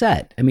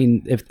upset. I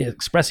mean, if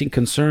expressing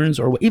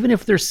concerns, or even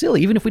if they're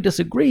silly, even if we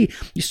disagree,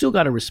 you still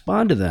got to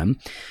respond to them.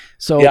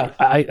 So yeah.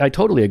 I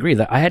totally agree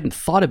that I hadn't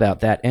thought about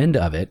that end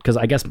of it, because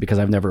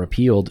I've never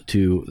appealed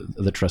to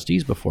the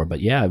trustees before. But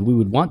yeah, we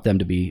would want them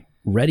to be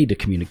ready to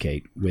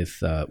communicate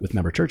with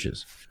member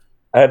churches.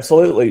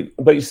 Absolutely.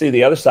 But you see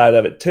the other side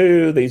of it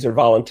too. These are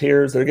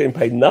volunteers. They're getting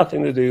paid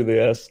nothing to do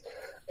this.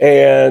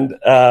 And,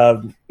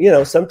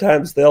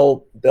 sometimes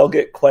they'll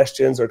get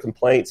questions or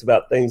complaints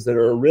about things that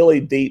are a really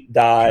deep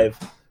dive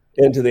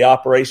into the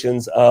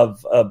operations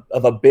of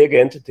a big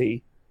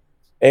entity.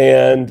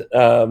 And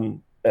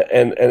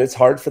it's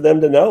hard for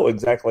them to know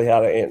exactly how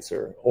to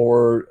answer,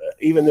 or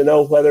even to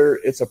know whether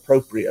it's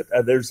appropriate.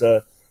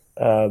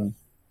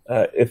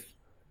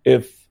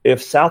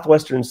 If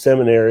Southwestern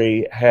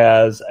Seminary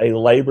has a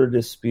labor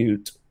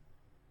dispute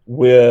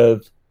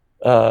with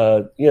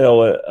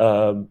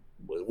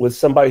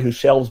somebody who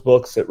shelves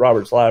books at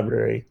Roberts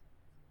Library,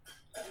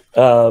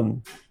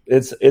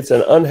 it's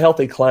an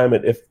unhealthy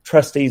climate if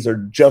trustees are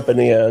jumping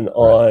in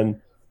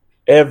on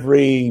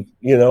every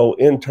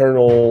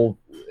internal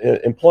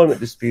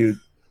employment dispute.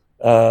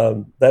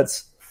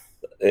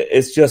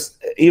 It's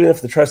just, even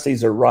if the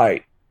trustees are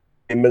right,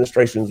 the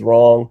administration is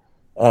wrong.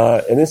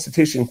 An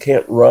institution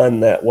can't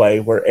run that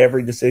way, where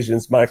every decision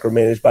is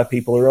micromanaged by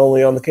people who are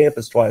only on the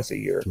campus twice a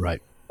year.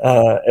 Right.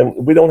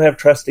 And we don't have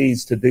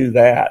trustees to do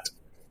that.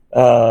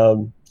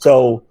 It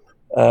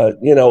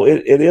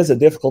is a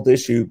difficult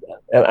issue.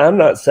 And I'm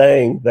not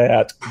saying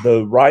that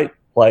the right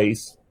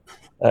place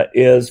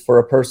is for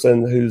a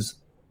person who's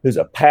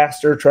a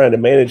pastor trying to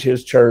manage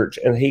his church,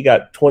 and he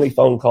got 20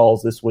 phone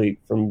calls this week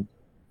from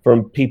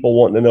people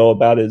wanting to know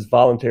about his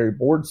voluntary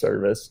board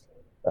service,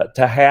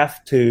 to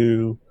have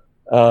to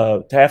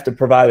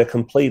provide a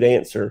complete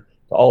answer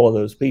to all of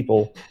those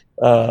people.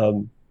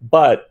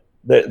 But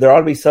there ought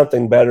to be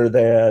something better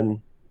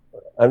than,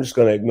 I'm just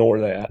going to ignore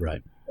that.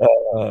 Right.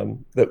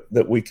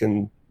 That we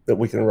can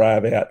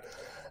arrive at.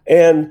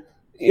 And,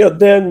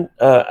 then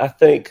I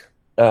think,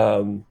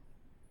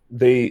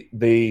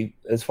 the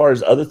as far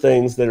as other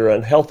things that are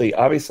unhealthy,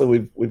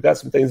 obviously we've got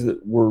some things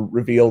that were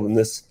revealed in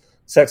this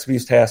sex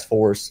abuse task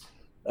force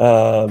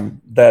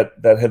that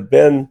have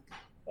been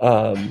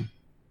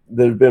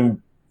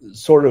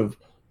sort of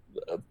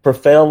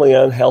profoundly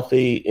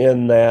unhealthy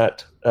in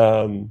that.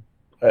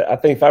 I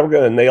think if I were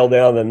going to nail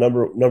down the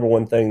number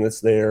one thing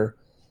that's there,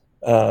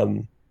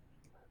 not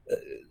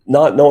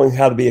knowing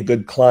how to be a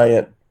good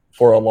client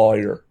for a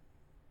lawyer.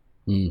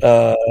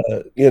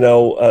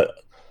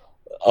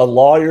 A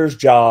lawyer's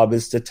job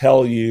is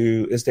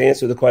to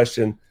answer the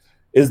question,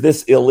 is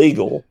this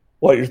illegal,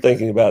 what you're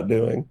thinking about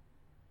doing?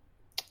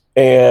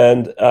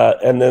 And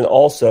then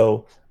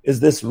also,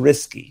 is this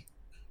risky,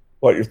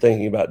 what you're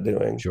thinking about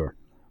doing? Sure.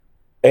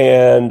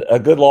 And a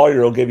good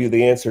lawyer will give you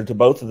the answer to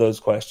both of those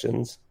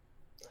questions.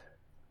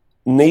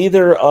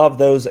 Neither of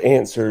those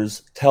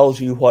answers tells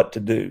you what to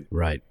do.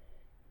 Right.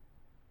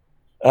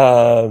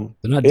 They're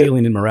not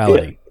dealing in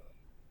morality.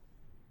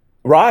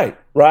 Right.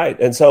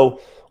 And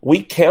so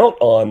we count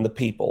on the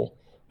people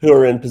who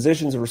are in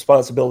positions of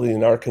responsibility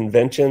in our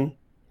convention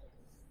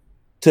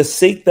to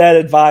seek that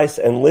advice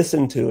and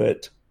listen to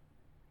it,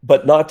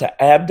 but not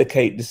to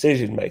abdicate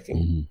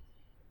decision-making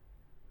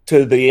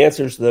to the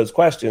answers to those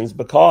questions,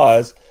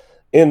 because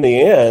in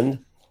the end,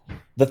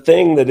 the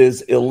thing that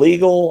is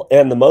illegal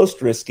and the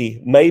most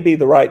risky may be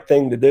the right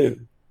thing to do.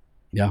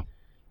 Yeah.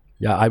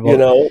 I'm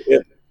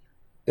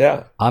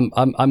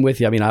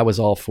with you. I mean, I was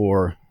all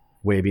for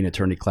waiving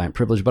attorney-client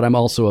privilege, but I'm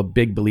also a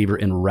big believer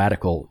in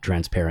radical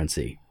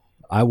transparency.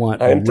 I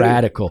want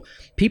radical.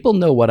 People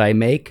know what I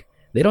make.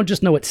 They don't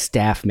just know what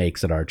staff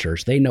makes at our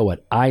church. They know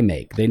what I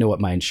make. They know what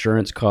my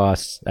insurance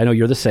costs. I know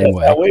you're the same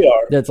way. That's how we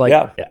are. That's like,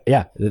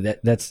 yeah.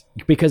 That's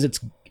because it's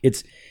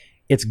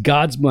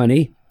God's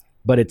money,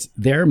 but it's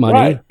their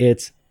money.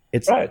 Right.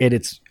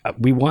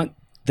 We want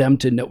them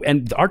to know,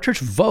 and our church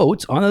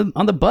votes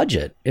on the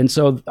budget, and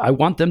so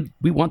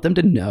we want them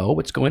to know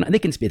what's going on. They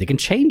can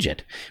change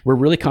it. We're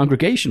really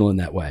congregational in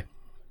that way.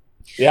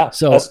 Yeah,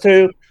 so us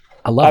too.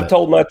 I've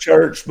told my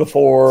church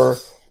before,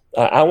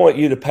 I want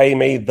you to pay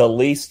me the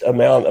least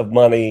amount of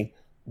money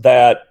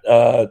that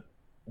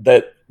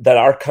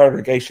our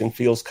congregation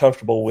feels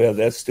comfortable with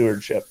as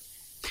stewardship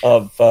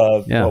of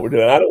what we're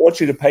doing. I don't want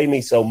you to pay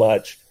me so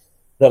much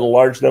that a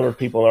large number of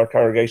people in our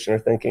congregation are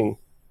thinking,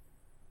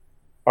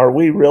 are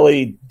we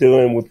really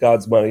doing with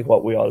God's money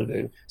what we ought to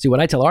do? See, what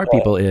I tell our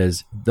people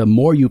is, the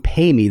more you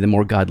pay me, the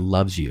more God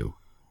loves you.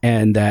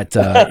 And that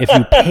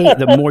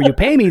the more you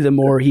pay me, the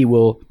more he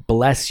will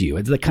bless you.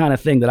 It's the kind of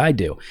thing that I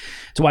do.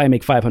 It's why I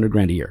make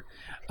 $500,000 a year.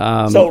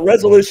 So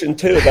resolution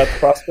 2 about the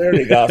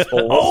prosperity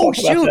gospel.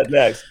 Let's talk about that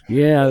next.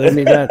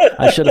 Yeah,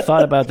 I should have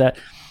thought about that.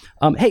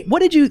 Hey, I'm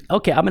going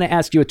to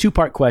ask you a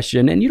 2-part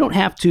question, and you don't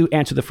have to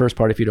answer the first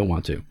part if you don't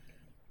want to.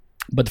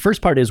 But the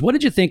first part is, what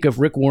did you think of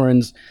Rick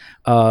Warren's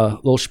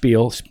little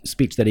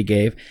speech that he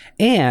gave?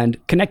 And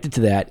connected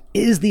to that,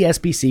 is the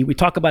SBC, we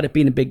talk about it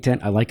being a big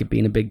tent. I like it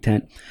being a big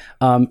tent.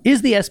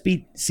 Is the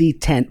SBC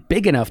tent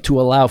big enough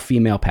to allow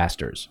female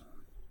pastors?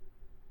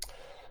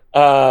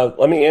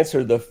 Let me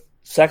answer the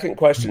second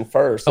question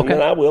first, and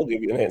then I will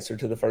give you an answer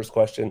to the first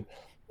question.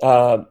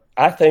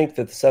 I think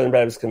that the Southern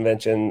Baptist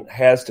Convention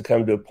has to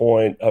come to a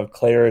point of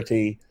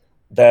clarity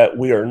that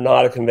we are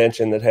not a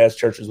convention that has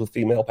churches with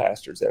female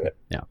pastors in it.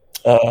 Yeah.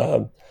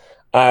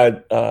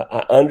 I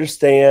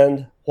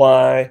understand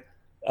why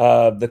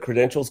the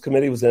Credentials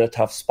Committee was in a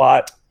tough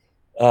spot.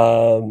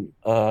 Why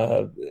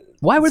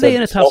were they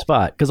in a tough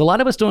spot? Because a lot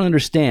of us don't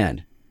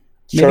understand.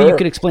 Maybe you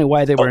could explain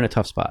why they were in a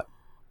tough spot.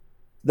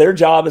 Their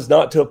job is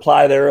not to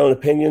apply their own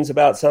opinions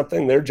about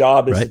something. Their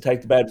job is to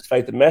take the Baptist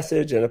Faith and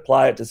Message and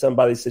apply it to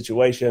somebody's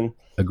situation.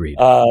 Agreed.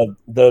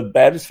 The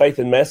Baptist Faith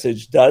and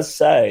Message does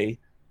say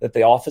that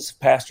the office of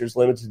pastor is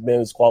limited to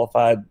men is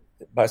qualified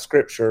by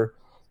Scripture,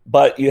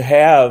 but you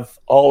have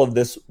all of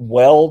this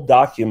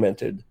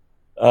well-documented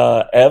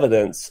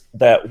evidence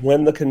that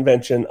when the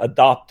convention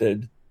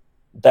adopted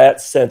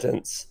that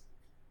sentence,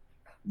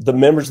 the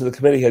members of the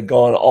committee had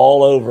gone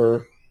all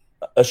over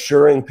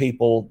assuring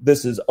people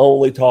this is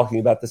only talking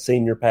about the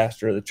senior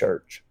pastor of the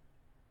church.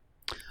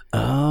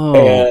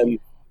 Oh,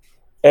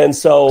 and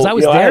so I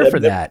was there for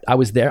that. I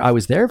was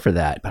there for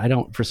that, but I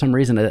don't. For some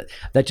reason,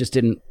 that just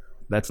didn't.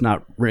 That's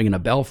not ringing a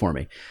bell for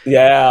me.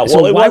 Yeah.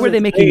 So why were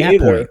they making that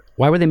point?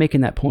 Why were they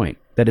making that point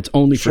that it's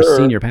only for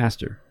senior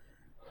pastor?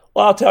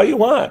 Well, I'll tell you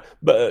why.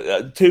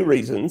 But 2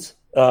 reasons.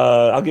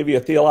 I'll give you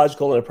a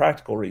theological and a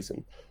practical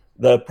reason.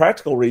 The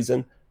practical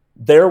reason: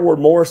 there were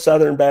more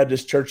Southern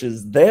Baptist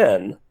churches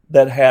then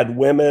that had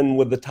women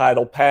with the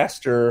title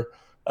pastor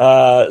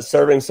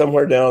serving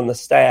somewhere down on the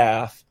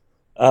staff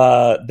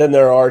than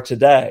there are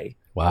today.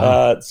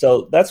 Wow.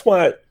 So that's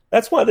why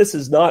this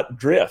is not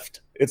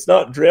drift. It's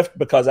not drift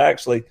because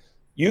actually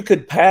you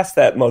could pass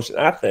that motion.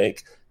 I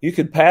think you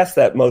could pass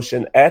that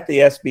motion at the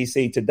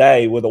SBC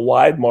today with a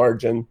wide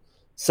margin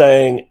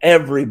saying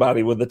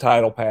everybody with the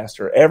title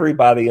pastor,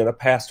 everybody in a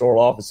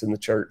pastoral office in the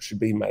church should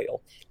be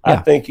male. Yeah. I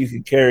think you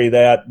could carry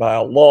that by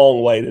a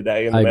long way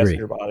today in the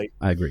messenger body.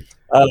 I agree.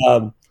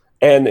 And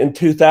in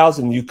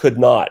 2000, you could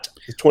not.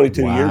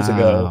 22 years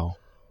ago.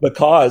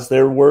 because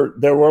there were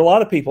a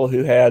lot of people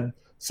who had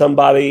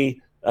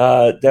somebody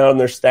down on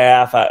their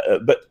staff,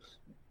 but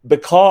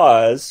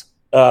because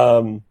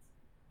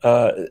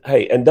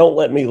hey, and don't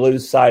let me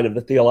lose sight of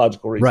the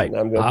theological reason. Right.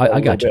 I'm going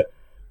I got you.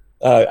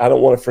 I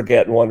don't want to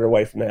forget and wander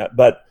away from that.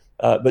 But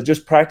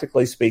just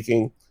practically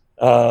speaking,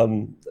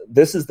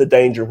 this is the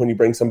danger when you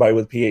bring somebody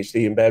with a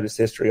PhD in Baptist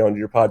history onto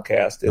your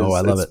podcast. I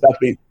love it. It's about to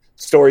be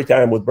story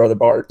time with Brother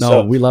Bart.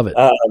 No, we love it.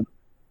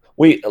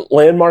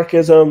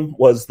 Landmarkism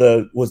was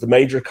the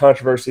major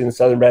controversy in the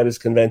Southern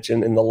Baptist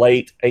Convention in the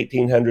late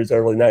 1800s,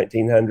 early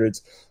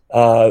 1900s.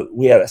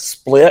 We had a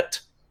split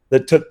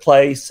that took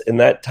place in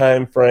that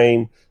time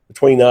frame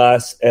between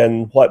us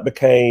and what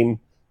became.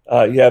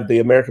 You have the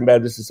American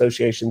Baptist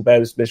Association,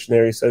 Baptist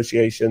Missionary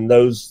Association.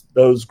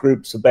 Those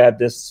groups of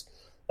Baptists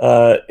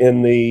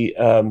in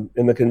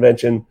the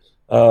convention.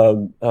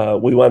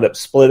 We wound up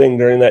splitting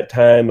during that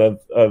time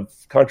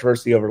of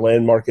controversy over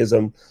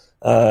landmarkism.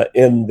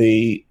 In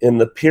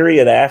the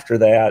period after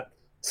that,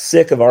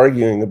 sick of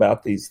arguing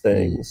about these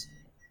things,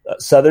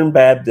 Southern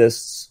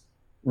Baptists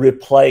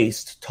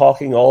replaced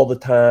talking all the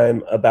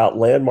time about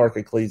landmark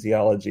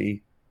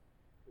ecclesiology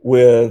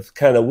with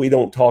kind of, we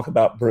don't talk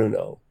about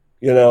Bruno.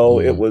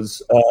 It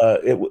was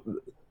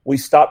we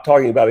stopped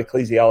talking about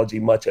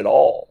ecclesiology much at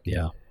all.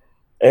 Yeah.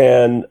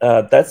 And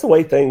that's the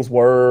way things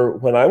were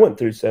when I went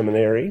through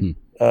seminary.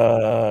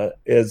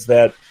 Is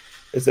that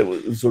it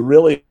was a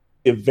really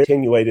very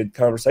attenuated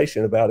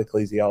conversation about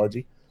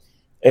ecclesiology,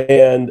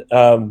 and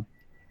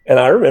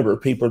I remember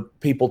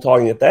people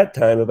talking at that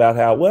time about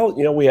how, well,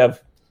 we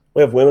have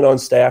women on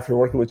staff who are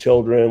working with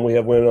children. We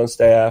have women on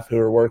staff who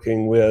are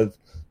working with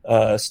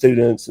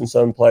students in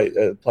some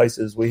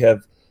places. We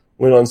have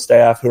women on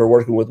staff who are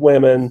working with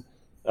women.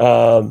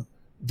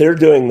 They're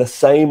doing the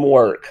same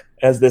work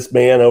as this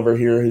man over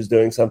here who's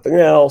doing something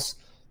else,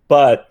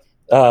 but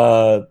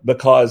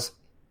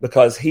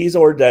because he's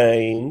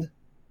ordained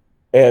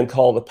and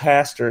called a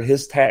pastor,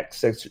 his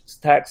tax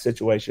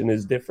situation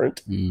is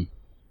different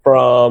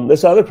from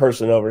this other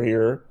person over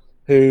here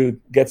who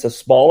gets a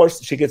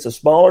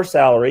smaller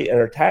salary and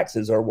her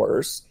taxes are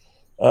worse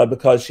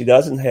because she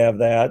doesn't have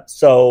that.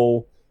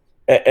 So,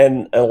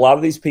 and a lot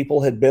of these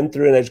people had been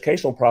through an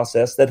educational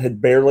process that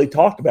had barely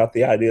talked about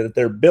the idea that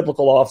they're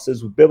biblical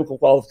offices with biblical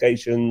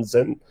qualifications,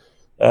 and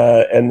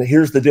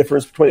here's the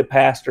difference between a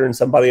pastor and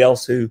somebody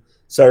else who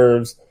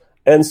serves.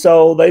 And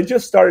so they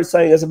just started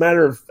saying, as a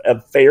matter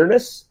of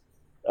fairness,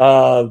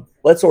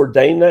 let's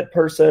ordain that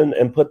person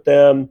and put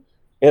them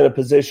in a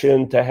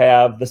position to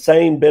have the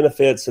same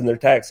benefits in their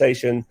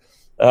taxation,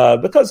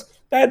 because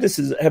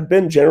Baptists have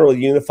been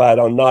generally unified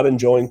on not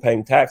enjoying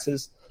paying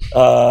taxes.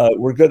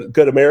 We're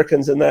good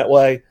Americans in that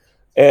way.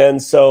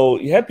 And so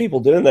you had people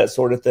doing that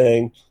sort of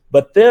thing.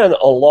 But then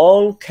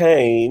along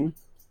came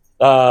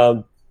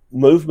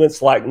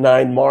movements like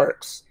Nine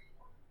Marks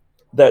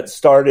that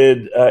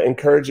started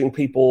encouraging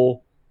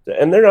people,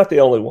 and they're not the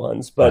only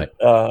ones, but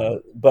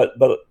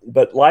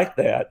but like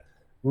that,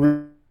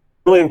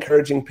 really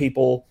encouraging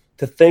people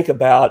to think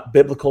about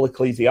biblical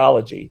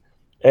ecclesiology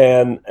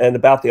and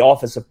about the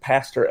office of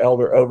pastor,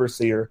 elder,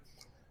 overseer,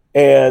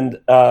 and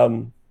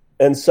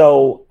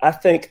so I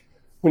think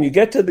when you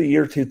get to the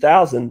year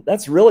 2000,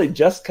 that's really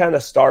just kind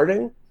of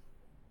starting,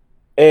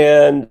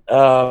 and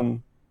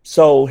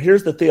so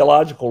here's the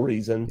theological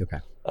reason. Okay.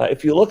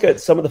 If you look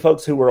at some of the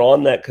folks who were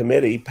on that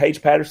committee,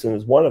 Paige Patterson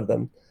is one of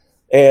them,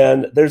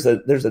 and there's a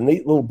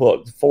neat little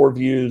book, 4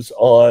 Views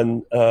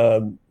on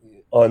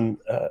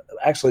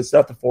actually it's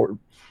not the 4.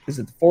 Is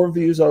it the 4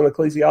 Views on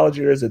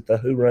ecclesiology, or is it the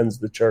Who Runs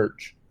the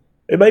Church?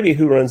 It may be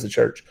Who Runs the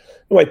Church.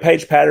 Anyway,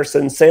 Paige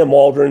Patterson, Sam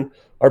Waldron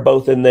are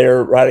both in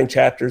there writing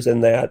chapters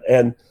in that,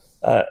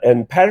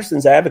 and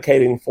Patterson's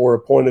advocating for a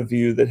point of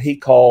view that he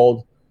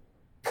called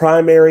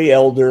primary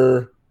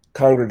elder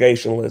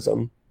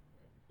congregationalism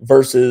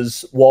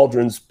versus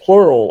Waldron's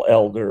plural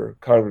elder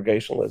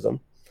congregationalism.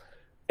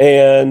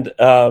 And,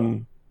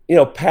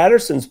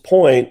 Patterson's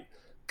point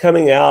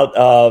coming out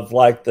of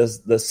like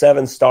the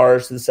 7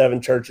 stars to the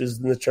 7 churches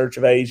in the Church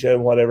of Asia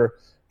and whatever,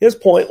 his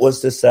point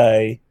was to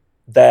say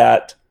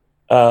that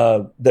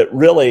that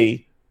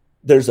really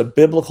there's a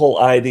biblical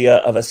idea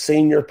of a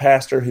senior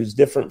pastor who's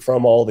different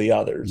from all the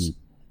others.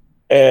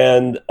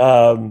 And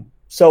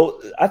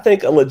so I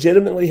think a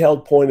legitimately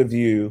held point of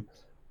view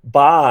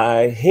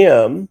by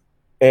him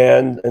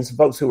and some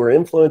folks who were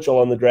influential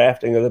on the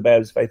drafting of the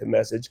Baptist Faith and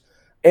Message,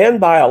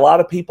 and by a lot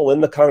of people in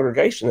the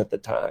congregation at the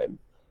time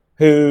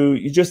who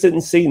you just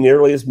didn't see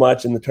nearly as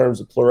much in the terms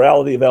of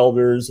plurality of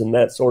elders and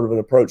that sort of an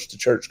approach to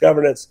church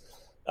governance,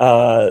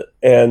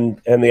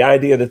 and the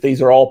idea that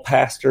these are all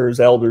pastors,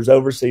 elders,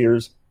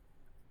 overseers.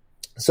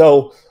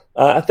 So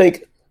I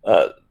think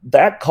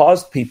that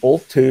caused people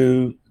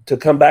to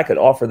come back and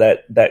offer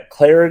that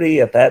clarity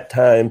at that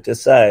time to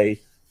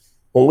say,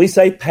 when we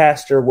say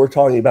pastor, we're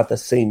talking about the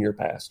senior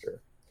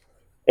pastor.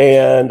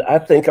 And I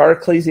think our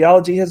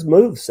ecclesiology has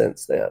moved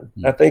since then.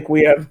 I think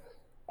we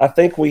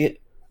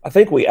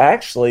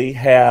actually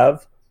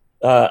have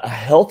a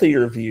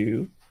healthier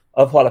view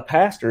of what a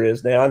pastor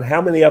is now and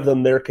how many of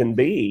them there can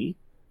be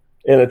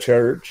in a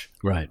church.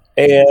 Right.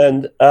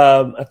 And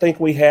I think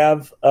we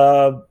have,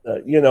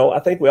 I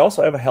think we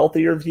also have a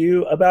healthier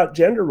view about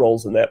gender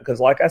roles in that, because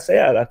like I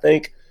said, I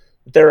think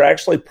there are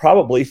actually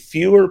probably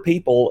fewer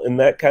people in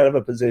that kind of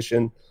a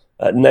position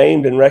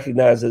named and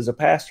recognized as a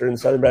pastor in the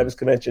Southern Baptist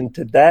Convention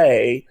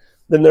today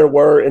than there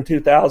were in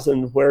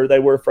 2000, where they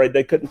were afraid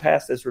they couldn't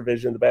pass this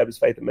revision of the Baptist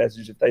Faith and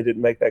Message if they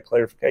didn't make that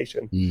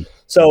clarification.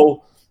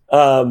 So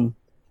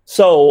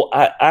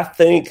I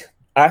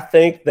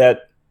think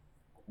that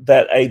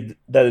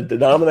a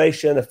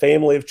denomination, a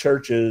family of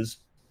churches,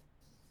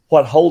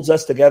 what holds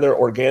us together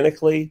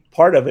organically,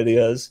 part of it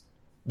is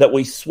that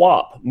we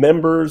swap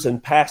members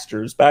and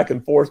pastors back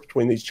and forth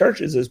between these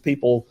churches as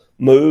people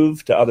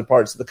move to other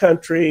parts of the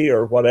country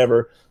or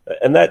whatever.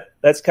 And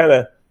that's kind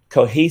of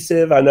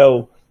cohesive. I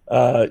know,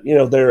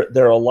 there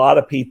are a lot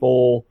of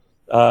people,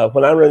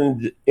 when I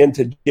run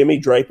into Jimmy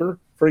Draper,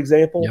 for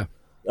example,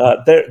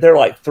 there are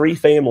like 3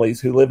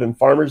 families who live in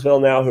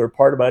Farmersville now who are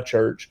part of my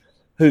church,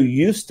 who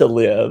used to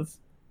live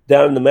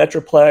down in the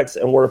Metroplex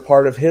and were a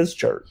part of his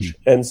church.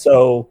 And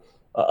so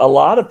a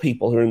lot of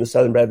people who are in the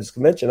Southern Baptist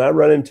Convention I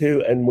run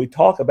into, and we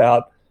talk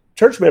about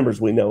church members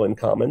we know in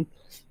common.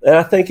 And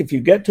I think if you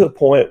get to a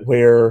point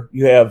where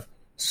you have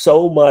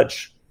so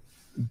much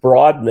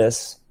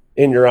broadness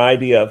in your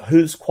idea of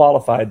who's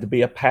qualified to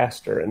be a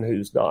pastor and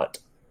who's not,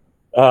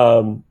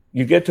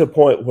 you get to a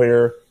point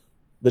where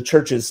the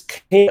churches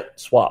can't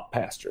swap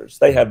pastors.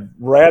 They have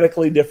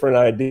radically different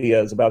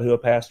ideas about who a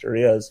pastor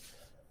is.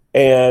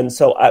 And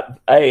so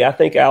I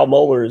think Al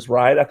Mohler is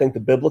right. I think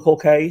the biblical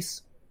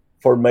case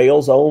for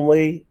males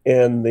only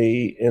in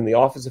the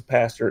office of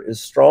pastor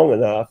is strong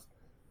enough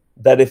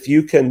that if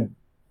you can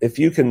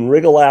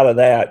wriggle out of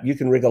that, you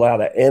can wriggle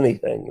out of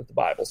anything that the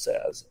Bible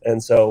says.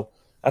 And so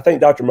I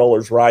think Dr.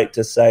 Mohler's right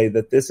to say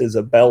that this is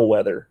a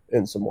bellwether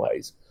in some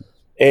ways.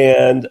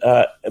 And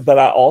but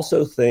I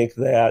also think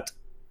that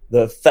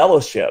the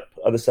fellowship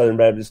of the Southern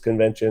Baptist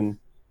Convention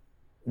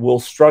will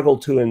struggle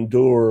to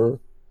endure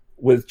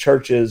with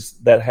churches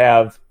that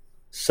have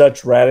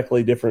such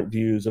radically different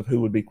views of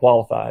who would be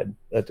qualified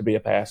to be a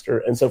pastor.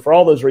 And so for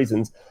all those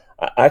reasons,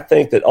 I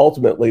think that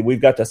ultimately we've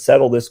got to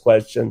settle this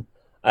question.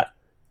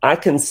 I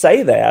can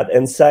say that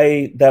and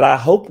say that I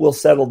hope we'll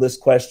settle this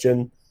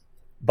question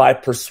by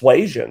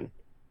persuasion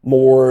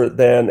more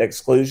than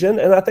exclusion.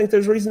 And I think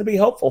there's reason to be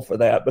hopeful for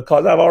that,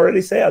 because I've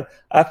already said,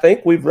 I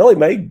think we've really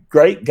made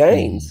great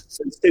gains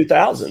since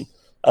 2000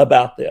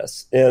 about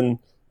this in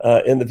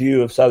the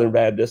view of Southern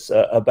Baptists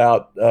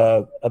about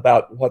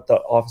what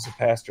the office of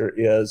pastor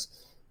is.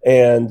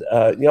 And,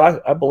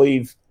 I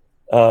believe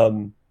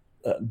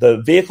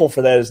the vehicle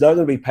for that is not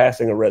going to be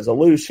passing a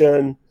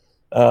resolution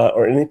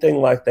or anything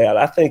like that.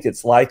 I think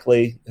it's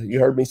likely, you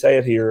heard me say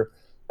it here,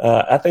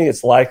 I think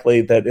it's likely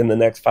that in the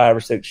next 5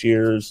 or 6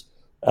 years,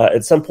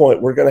 at some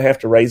point, we're going to have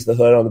to raise the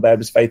hood on the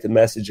Baptist Faith and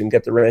Message and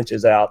get the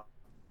wrenches out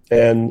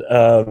and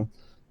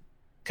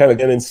kind of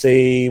get and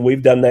see.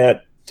 We've done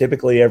that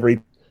typically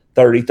every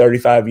 30,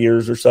 35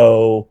 years or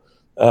so.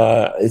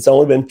 It's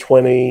only been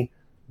 20,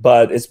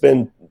 but it's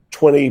been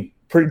 20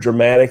 pretty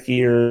dramatic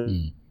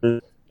years.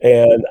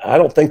 And I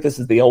don't think this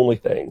is the only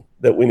thing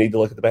that we need to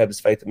look at the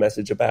Baptist Faith and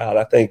Message about.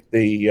 I think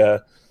we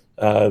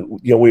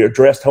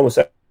addressed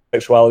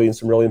homosexuality in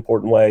some really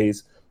important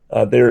ways.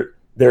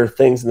 There are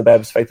things in the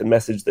Baptist Faith and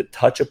Message that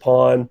touch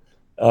upon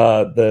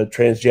the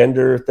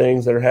transgender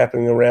things that are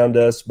happening around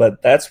us,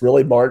 but that's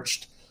really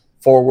marched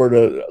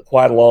forward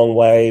quite a long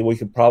way. We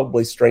could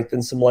probably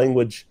strengthen some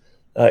language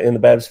in the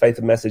Baptist Faith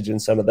and Message in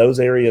some of those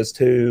areas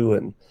too.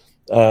 And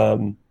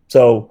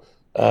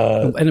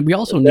and we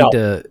also need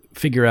to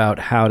figure out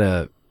how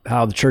the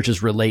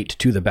churches relate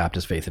to the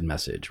Baptist Faith and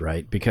Message,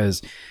 right?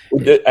 Because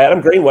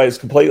Adam Greenway is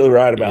completely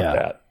right about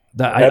that.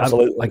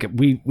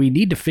 Absolutely. We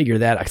need to figure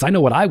that, because I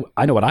know what I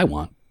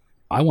want.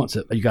 I want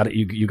to, you got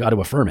to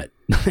affirm it.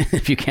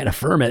 If you can't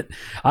affirm it,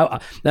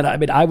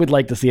 I would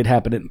like to see it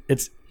happen.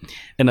 It's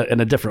in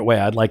a different way.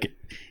 I'd like it.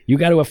 You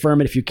got to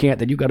affirm it. If you can't,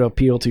 then you got to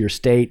appeal to your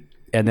state.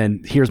 And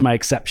then here's my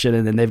exception.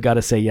 And then they've got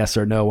to say yes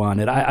or no on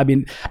it. I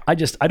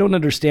don't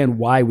understand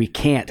why we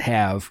can't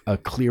have a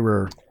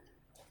clearer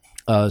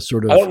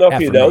sort of. I don't know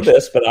if you know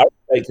this, but our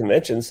state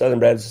convention, Southern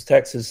Baptist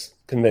Texas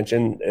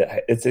Convention,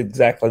 it's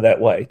exactly that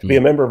way. To be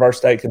a member of our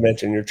state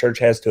convention, your church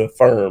has to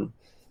affirm.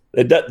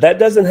 That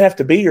doesn't have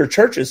to be your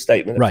church's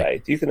statement of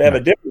faith. You can have a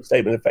different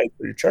statement of faith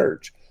for your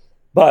church,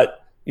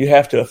 but you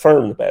have to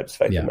affirm the Baptist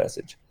Faith and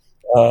Message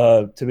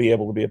to be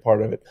able to be a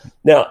part of it.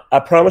 Now, I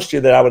promised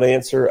you that I would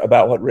answer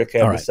about what Rick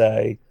had to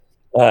say,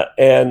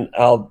 and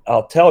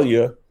I'll tell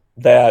you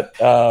that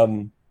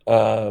that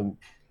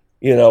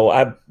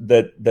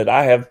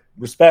I have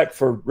respect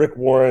for Rick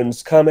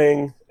Warren's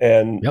coming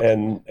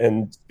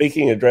and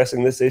speaking,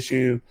 addressing this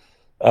issue.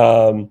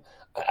 I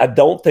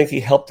don't think he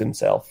helped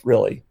himself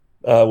really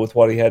with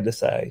what he had to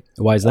say.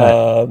 Why is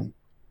that?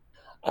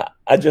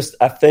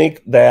 I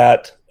think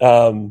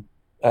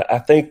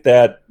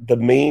that the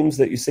memes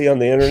that you see on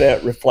the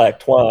internet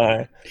reflect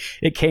why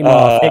it came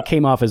off. It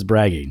came off as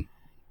bragging.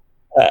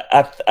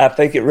 I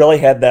think it really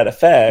had that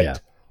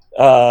effect.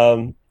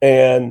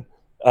 And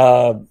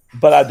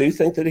But I do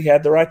think that he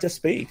had the right to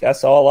speak. I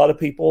saw a lot of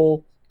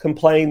people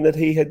complain that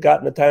he had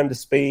gotten the time to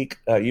speak.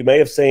 You may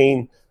have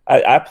seen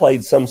I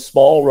played some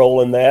small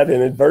role in that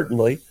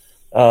inadvertently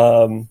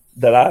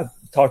that I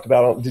talked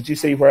about. Did you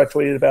see where I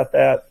tweeted about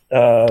that?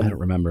 I don't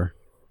remember.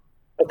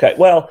 Okay.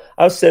 Well,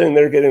 I was sitting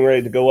there getting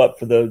ready to go up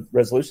for the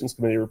Resolutions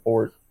Committee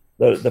report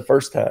the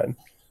first time.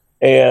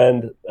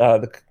 And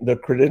the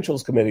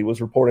Credentials Committee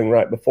was reporting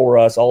right before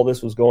us. All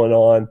this was going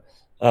on.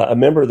 A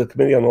member of the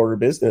Committee on Order of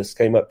Business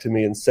came up to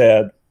me and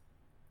said,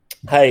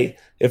 "Hey,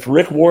 if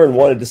Rick Warren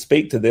wanted to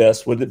speak to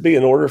this, would it be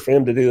in order for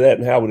him to do that,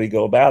 and how would he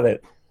go about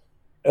it?"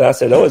 And I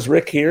said, "Oh, is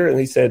Rick here?" And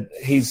he said,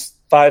 "He's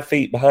 5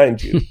 feet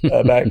behind you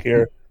back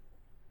here."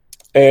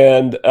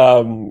 And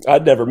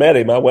I'd never met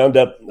him. I wound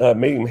up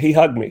meeting him. He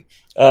hugged me.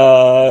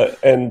 So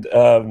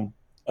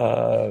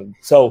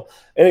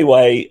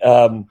anyway,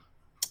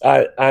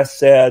 I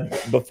said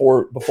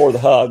before the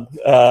hug,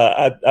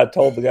 I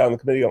told the guy on the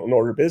Committee on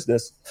Order of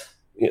Business,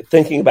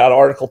 thinking about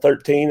Article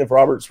 13 of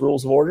Robert's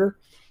Rules of Order,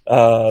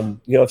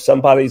 if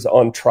somebody's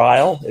on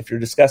trial, if you're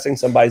discussing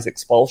somebody's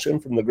expulsion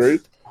from the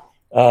group,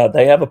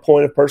 they have a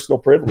point of personal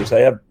privilege.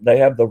 They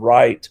have the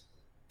right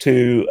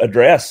to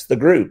address the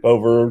group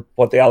over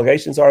what the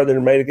allegations are that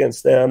are made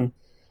against them.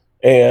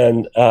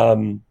 And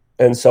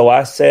so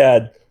I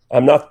said,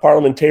 I'm not the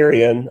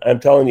parliamentarian. I'm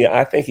telling you,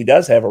 I think he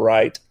does have a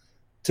right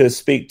to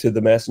speak to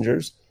the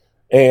messengers.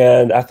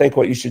 And I think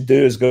what you should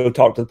do is go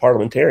talk to the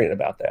parliamentarian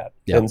about that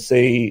and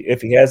see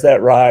if he has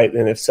that right.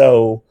 And if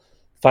so,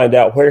 find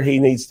out where he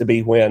needs to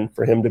be when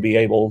for him to be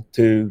able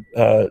to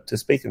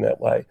speak in that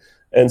way.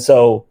 And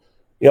so,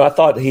 I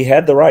thought he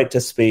had the right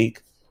to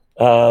speak.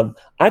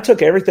 I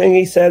took everything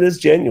he said as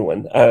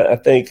genuine. I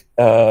think,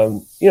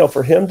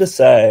 for him to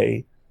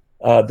say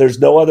there's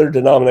no other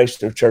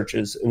denomination of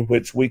churches in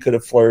which we could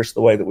have flourished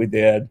the way that we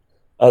did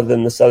other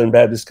than the Southern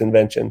Baptist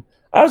Convention,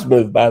 I was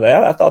moved by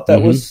that. I thought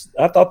that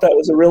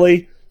was a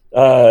really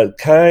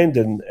kind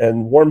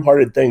and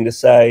warm-hearted thing to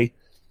say.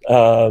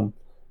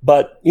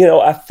 But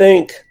I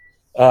think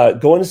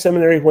going to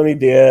seminary when he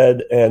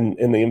did, and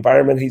in the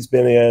environment he's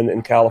been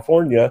in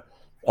California,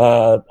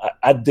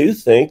 I do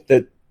think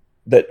that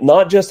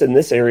not just in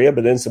this area,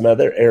 but in some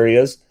other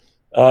areas,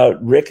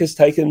 Rick has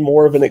taken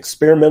more of an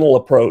experimental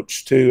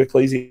approach to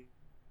ecclesiology,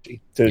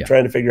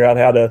 trying to figure out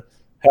how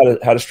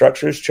to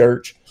structure his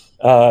church.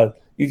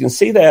 You can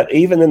see that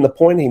even in the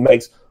point he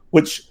makes,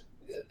 which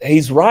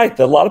he's right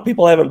that a lot of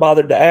people haven't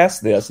bothered to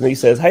ask this. And he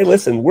says, "Hey,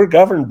 listen, we're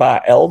governed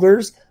by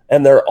elders,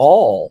 and they're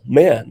all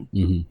men,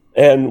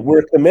 and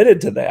we're committed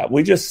to that.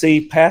 We just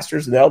see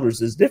pastors and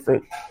elders as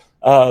different."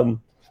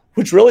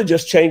 Which really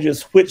just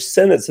changes which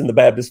sentence in the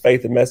Baptist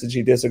Faith and Message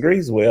he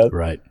disagrees with.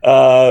 Right.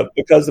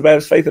 Because the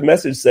Baptist Faith and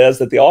Message says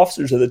that the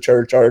officers of the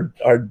church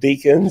are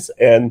deacons,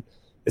 and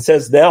it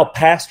says now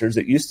pastors.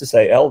 It used to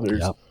say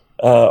elders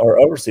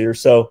or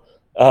overseers. So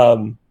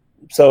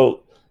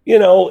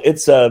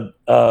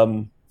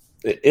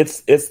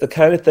it's it's the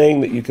kind of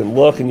thing that you can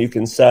look and you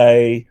can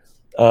say,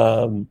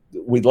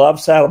 we love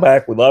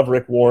Saddleback, we love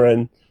Rick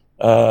Warren,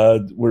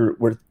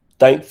 we're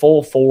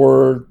thankful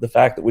for the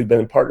fact that we've been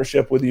in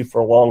partnership with you for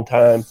a long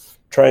time,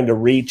 trying to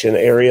reach an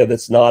area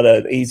that's not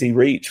an easy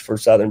reach for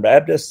Southern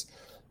Baptists.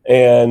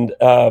 And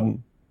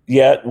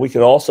yet we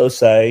can also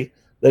say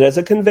that as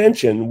a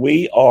convention,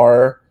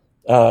 we're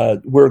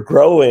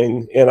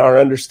growing in our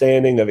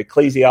understanding of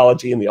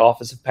ecclesiology and the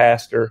office of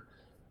pastor,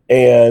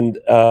 and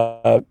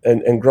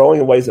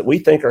growing in ways that we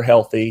think are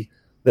healthy,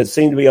 that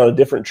seem to be on a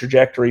different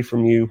trajectory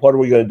from you. What are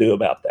we going to do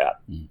about that?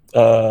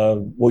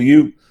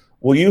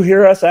 Will you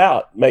hear us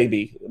out?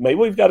 Maybe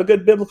we've got a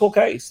good biblical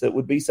case that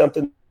would be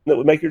something that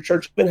would make your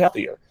church even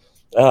healthier.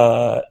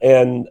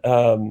 And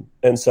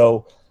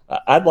so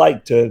I'd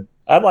like to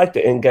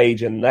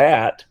engage in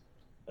that,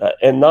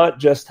 and not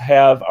just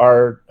have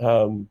our,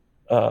 I'm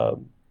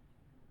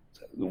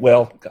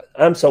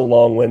so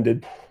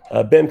long-winded.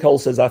 Ben Cole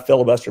says I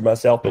filibuster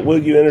myself, but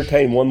will you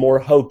entertain one more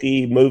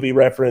hokey movie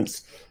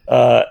reference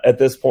at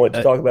this point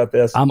to talk about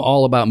this? I'm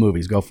all about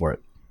movies. Go for it.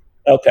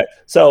 Okay.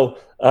 So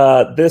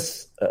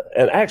this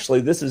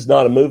is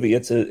not a movie.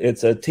 It's a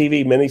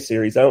TV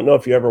miniseries. I don't know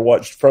if you ever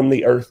watched From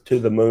the Earth to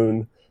the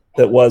Moon.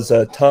 That was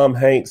Tom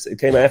Hanks. It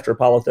came after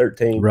Apollo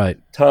 13. Right.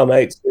 Tom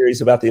Hanks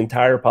series about the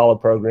entire Apollo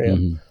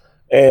program.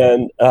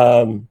 And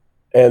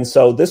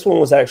so this one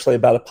was actually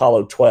about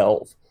Apollo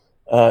 12.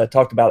 It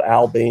talked about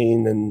Al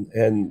Bean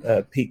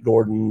and Pete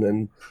Gordon,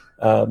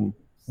 and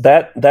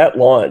that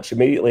launch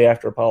immediately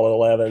after Apollo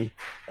 11,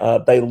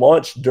 they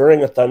launched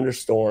during a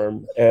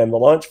thunderstorm, and the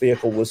launch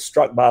vehicle was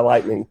struck by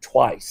lightning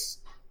twice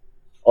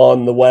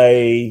on the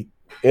way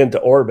into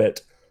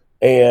orbit,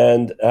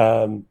 and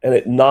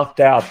it knocked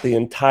out the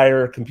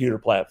entire computer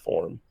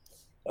platform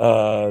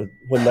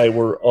when they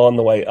were on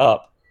the way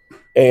up,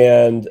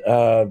 and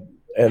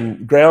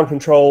ground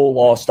control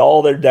lost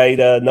all their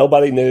data.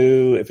 Nobody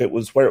knew if it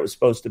was where it was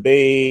supposed to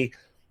be.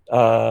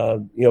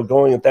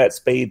 Going at that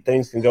speed,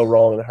 things can go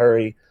wrong in a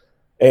hurry.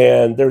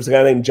 And there was a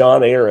guy named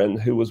John Aaron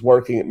who was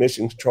working at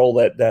Mission Control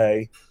that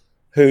day,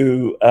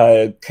 who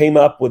came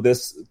up with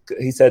this.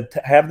 He said,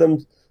 have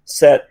them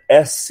set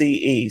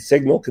SCE,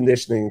 signal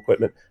conditioning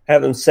equipment,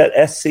 have them set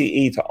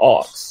SCE to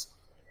aux.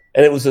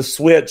 And it was a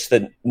switch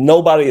that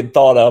nobody had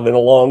thought of in a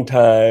long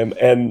time.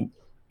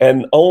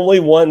 And only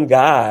one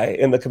guy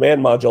in the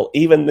command module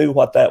even knew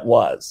what that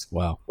was.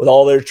 Wow. With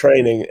all their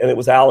training. And it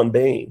was Alan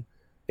Bean.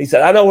 He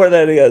said, I know where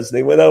that is. And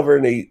he went over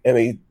and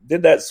he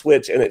did that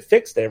switch, and it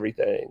fixed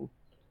everything.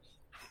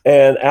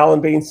 And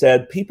Alan Bean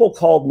said, people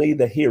called me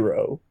the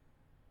hero.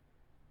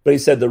 But he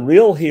said the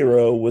real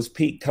hero was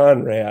Pete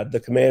Conrad, the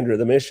commander of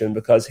the mission,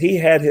 because he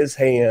had his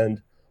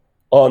hand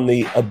on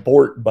the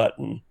abort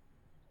button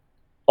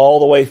all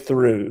the way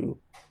through.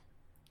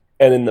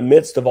 And in the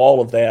midst of all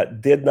of that,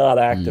 did not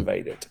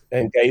activate it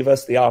and gave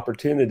us the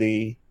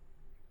opportunity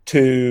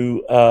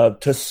to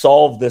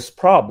solve this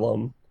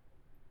problem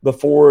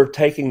before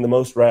taking the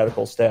most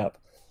radical step.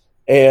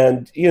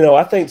 And,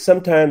 I think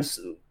sometimes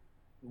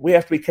we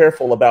have to be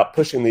careful about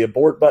pushing the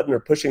abort button or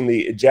pushing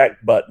the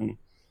eject button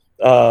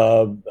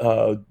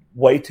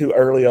way too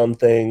early on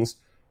things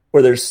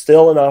where there's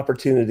still an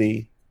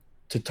opportunity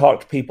to talk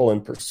to people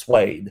and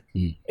persuade.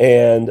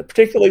 And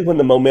particularly when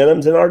the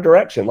momentum's in our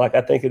direction, like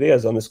I think it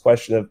is on this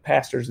question of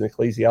pastors and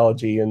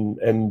ecclesiology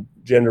and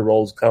gender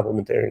roles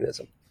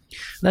complementarianism.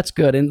 That's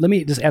good. And let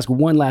me just ask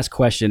one last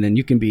question, and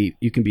you can be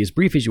as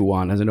brief as you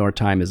want, as I know our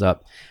time is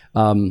up.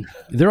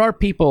 There are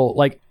people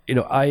like,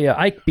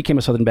 I became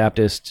a Southern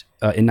Baptist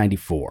in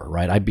 94,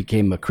 right? I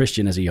became a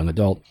Christian as a young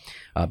adult,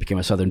 became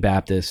a Southern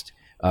Baptist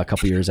a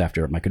couple years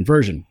after my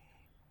conversion.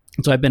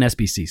 And so I've been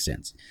SBC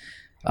since.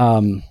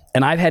 And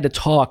I've had to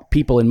talk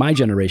people in my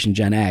generation,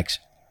 Gen X,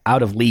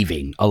 out of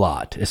leaving a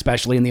lot,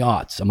 especially in the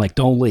aughts. I'm like,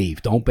 don't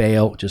leave, don't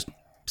bail, just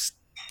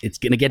it's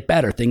going to get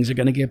better. Things are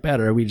going to get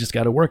better. We just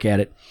got to work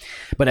at it.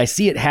 But I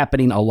see it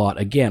happening a lot.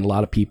 Again, a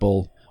lot of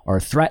people are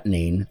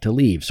threatening to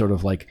leave, sort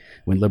of like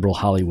when liberal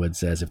Hollywood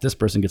says, if this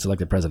person gets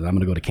elected president, I'm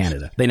going to go to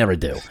Canada. They never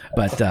do,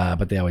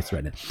 but they always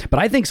threaten it. But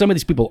I think some of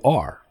these people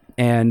are.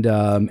 And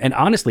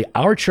honestly,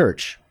 our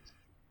church,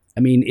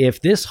 I mean,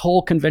 if this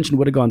whole convention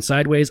would have gone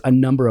sideways, a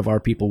number of our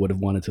people would have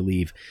wanted to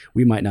leave.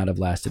 We might not have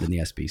lasted in the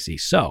SBC.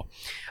 So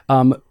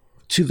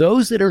to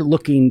those that are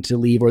looking to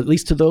leave, or at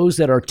least to those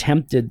that are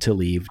tempted to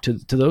leave, to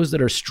those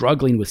that are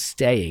struggling with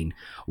staying,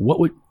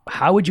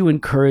 how would you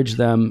encourage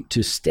them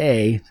to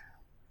stay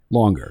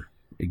longer,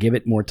 give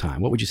it more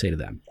time? What would you say to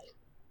them?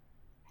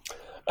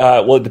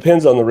 Well, it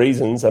depends on the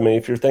reasons. I mean,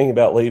 if you're thinking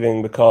about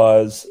leaving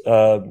because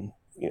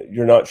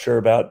you're not sure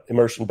about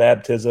immersion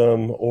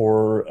baptism,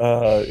 or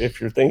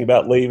if you're thinking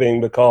about leaving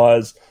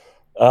because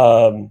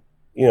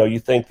you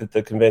think that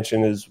the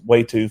convention is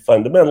way too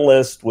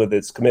fundamentalist with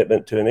its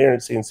commitment to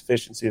inerrancy and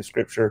sufficiency of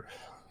Scripture,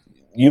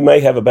 you may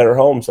have a better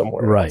home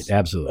somewhere. Right, else.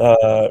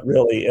 absolutely.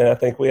 Really, and I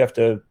think we have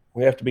to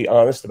be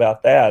honest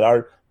about that.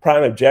 Our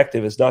prime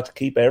objective is not to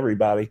keep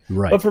everybody,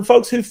 right, but for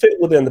folks who fit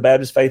within the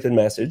Baptist faith and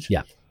message,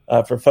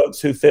 for folks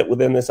who fit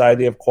within this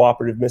idea of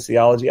cooperative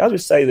missiology, I'll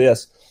just say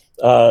this: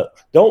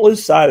 don't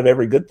lose sight of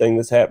every good thing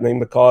that's happening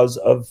because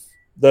of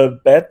the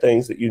bad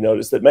things that you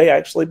notice that may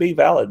actually be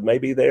valid.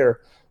 Maybe there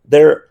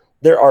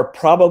are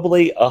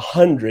probably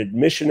 100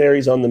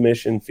 missionaries on the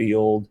mission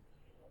field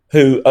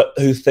who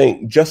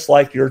think just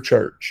like your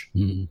church,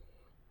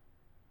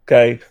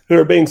 okay, who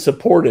are being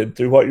supported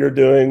through what you're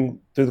doing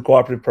through the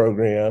cooperative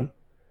program.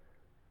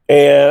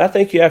 And I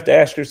think you have to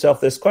ask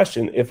yourself this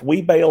question: if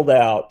we bailed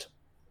out,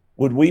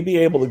 would we be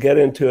able to get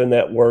into a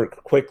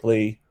network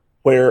quickly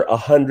where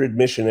 100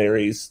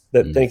 missionaries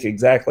that think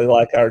exactly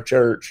like our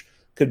church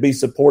could be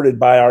supported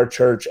by our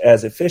church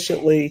as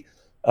efficiently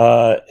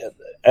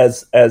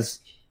as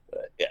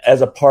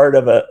a part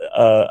of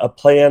a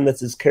plan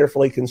that's as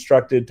carefully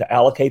constructed to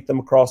allocate them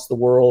across the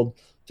world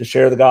to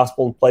share the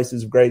gospel in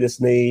places of greatest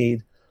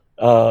need?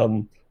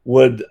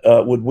 Would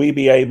we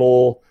be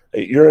able?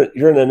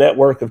 You're in a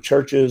network of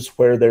churches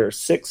where there are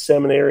 6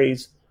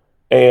 seminaries,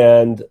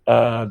 and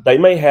they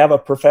may have a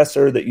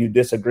professor that you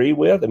disagree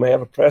with. They may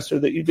have a professor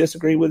that you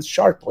disagree with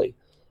sharply.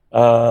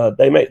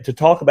 They may, to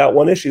talk about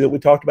one issue that we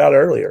talked about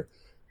earlier.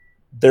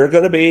 There are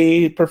going to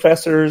be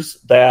professors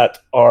that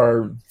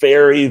are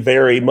very,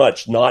 very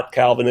much not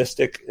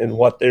Calvinistic in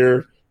what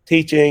they're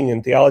teaching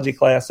in theology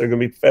class. There are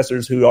going to be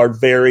professors who are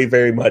very,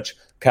 very much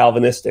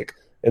Calvinistic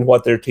in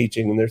what they're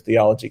teaching in their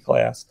theology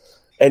class.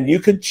 And you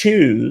could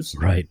choose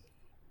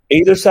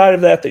either side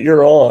of that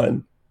you're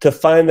on to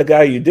find the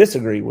guy you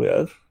disagree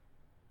with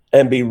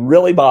and be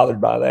really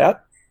bothered by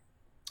that.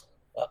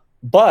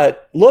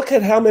 But look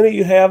at how many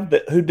you have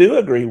who do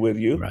agree with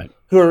you,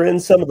 who are in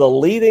some of the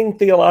leading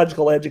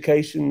theological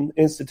education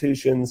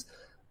institutions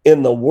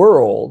in the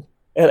world,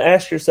 and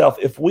ask yourself,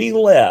 if we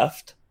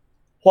left,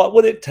 what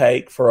would it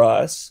take for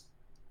us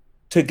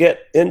to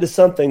get into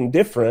something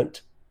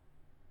different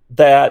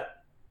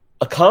that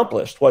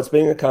accomplished what's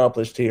being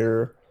accomplished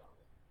here,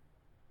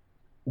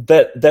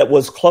 that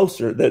was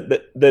closer,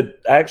 that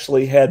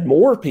actually had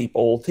more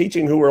people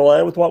teaching who were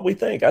aligned with what we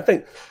think? I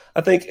think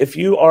if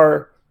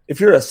you're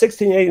a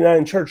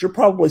 1689 church, you're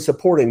probably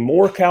supporting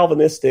more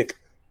Calvinistic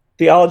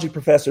theology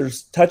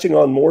professors touching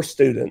on more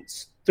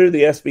students through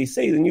the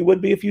SBC than you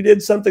would be if you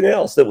did something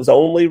else that was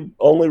only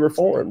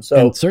Reformed. So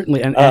and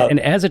certainly, and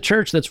as a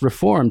church that's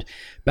Reformed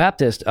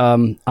Baptist,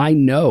 I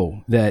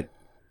know that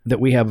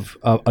we have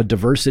a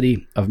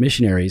diversity of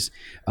missionaries,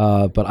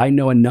 but I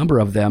know a number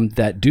of them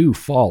that do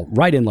fall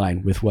right in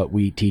line with what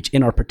we teach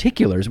in our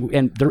particulars.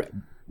 And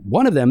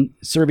one of them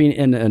serving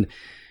in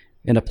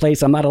a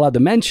place I'm not allowed to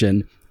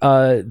mention,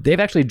 they've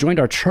actually joined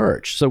our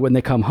church. So when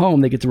they come home,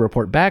 they get to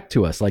report back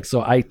to us.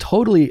 So I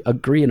totally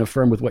agree and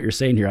affirm with what you're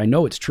saying here. I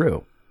know it's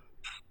true.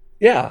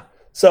 Yeah.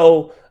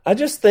 So I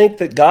just think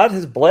that God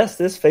has blessed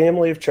this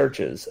family of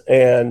churches,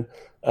 and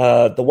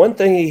the one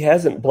thing he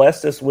hasn't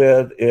blessed us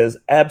with is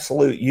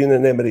absolute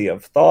unanimity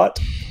of thought.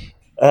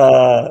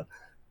 And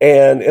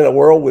in a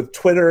world with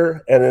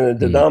Twitter and in a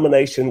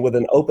denomination with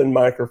an open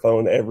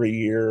microphone every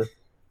year,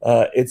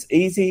 it's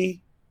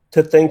easy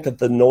to think that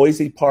the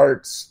noisy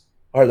parts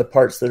are the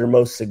parts that are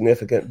most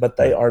significant, but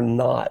they are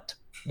not.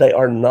 They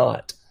are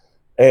not.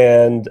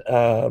 And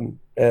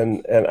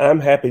I'm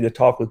happy to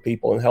talk with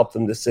people and help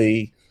them to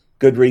see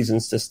good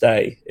reasons to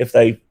stay if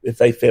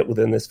they fit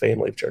within this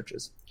family of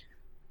churches.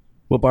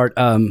 Well, Bart,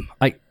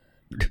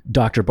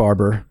 Dr.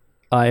 Barber,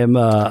 I am.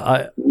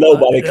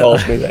 Nobody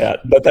calls me that,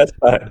 but that's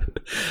fine.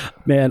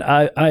 Man,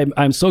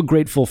 I'm so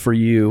grateful for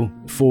you.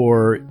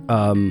 For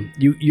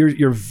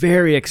you're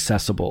very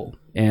accessible,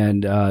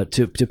 and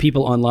to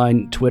people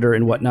online, Twitter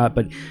and whatnot.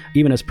 But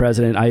even as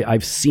president,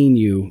 I've seen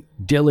you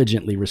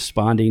diligently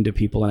responding to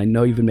people, and I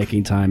know you've been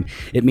making time.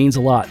 It means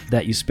a lot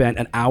that you spent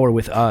an hour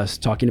with us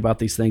talking about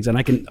these things, and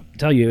I can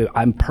tell you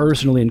I'm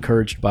personally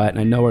encouraged by it, and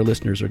I know our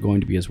listeners are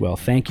going to be as well.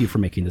 Thank you for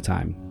making the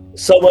time.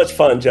 So much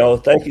fun, Joe.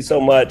 Thank you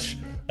so much.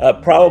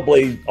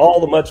 Probably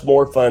all the much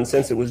more fun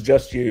since it was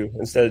just you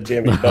instead of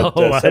Jimmy. But,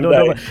 I don't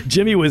know.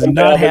 Jimmy was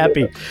not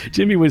happy.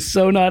 Jimmy was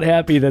so not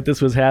happy that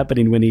this was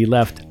happening when he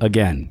left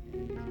again.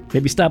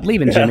 Maybe stop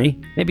leaving,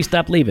 Jimmy. Maybe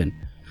stop leaving.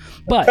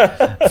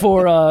 But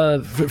for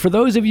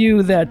those of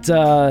you that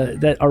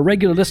are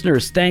regular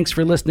listeners, thanks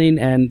for listening.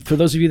 And for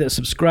those of you that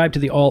subscribe to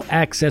the All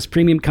Access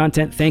Premium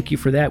content, thank you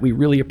for that. We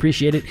really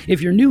appreciate it.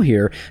 If you're new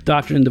here,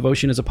 Doctrine and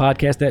Devotion is a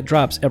podcast that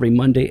drops every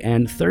Monday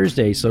and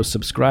Thursday. So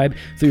subscribe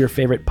through your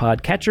favorite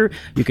podcatcher.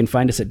 You can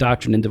find us at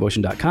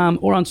doctrineanddevotion.com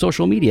or on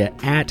social media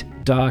at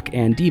Doc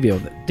and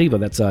Devo.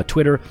 That's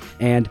Twitter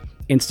and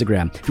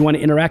Instagram. If you want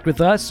to interact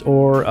with us,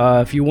 or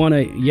if you want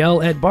to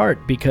yell at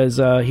Bart because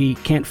he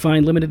can't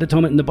find limited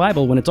atonement in the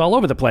Bible when it's all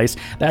over the place,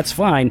 that's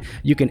fine.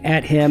 You can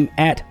at him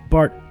at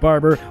Bart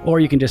Barber, or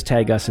you can just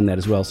tag us in that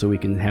as well so we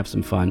can have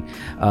some fun.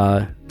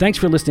 Thanks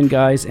for listening,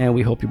 guys, and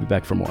we hope you'll be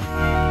back for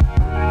more.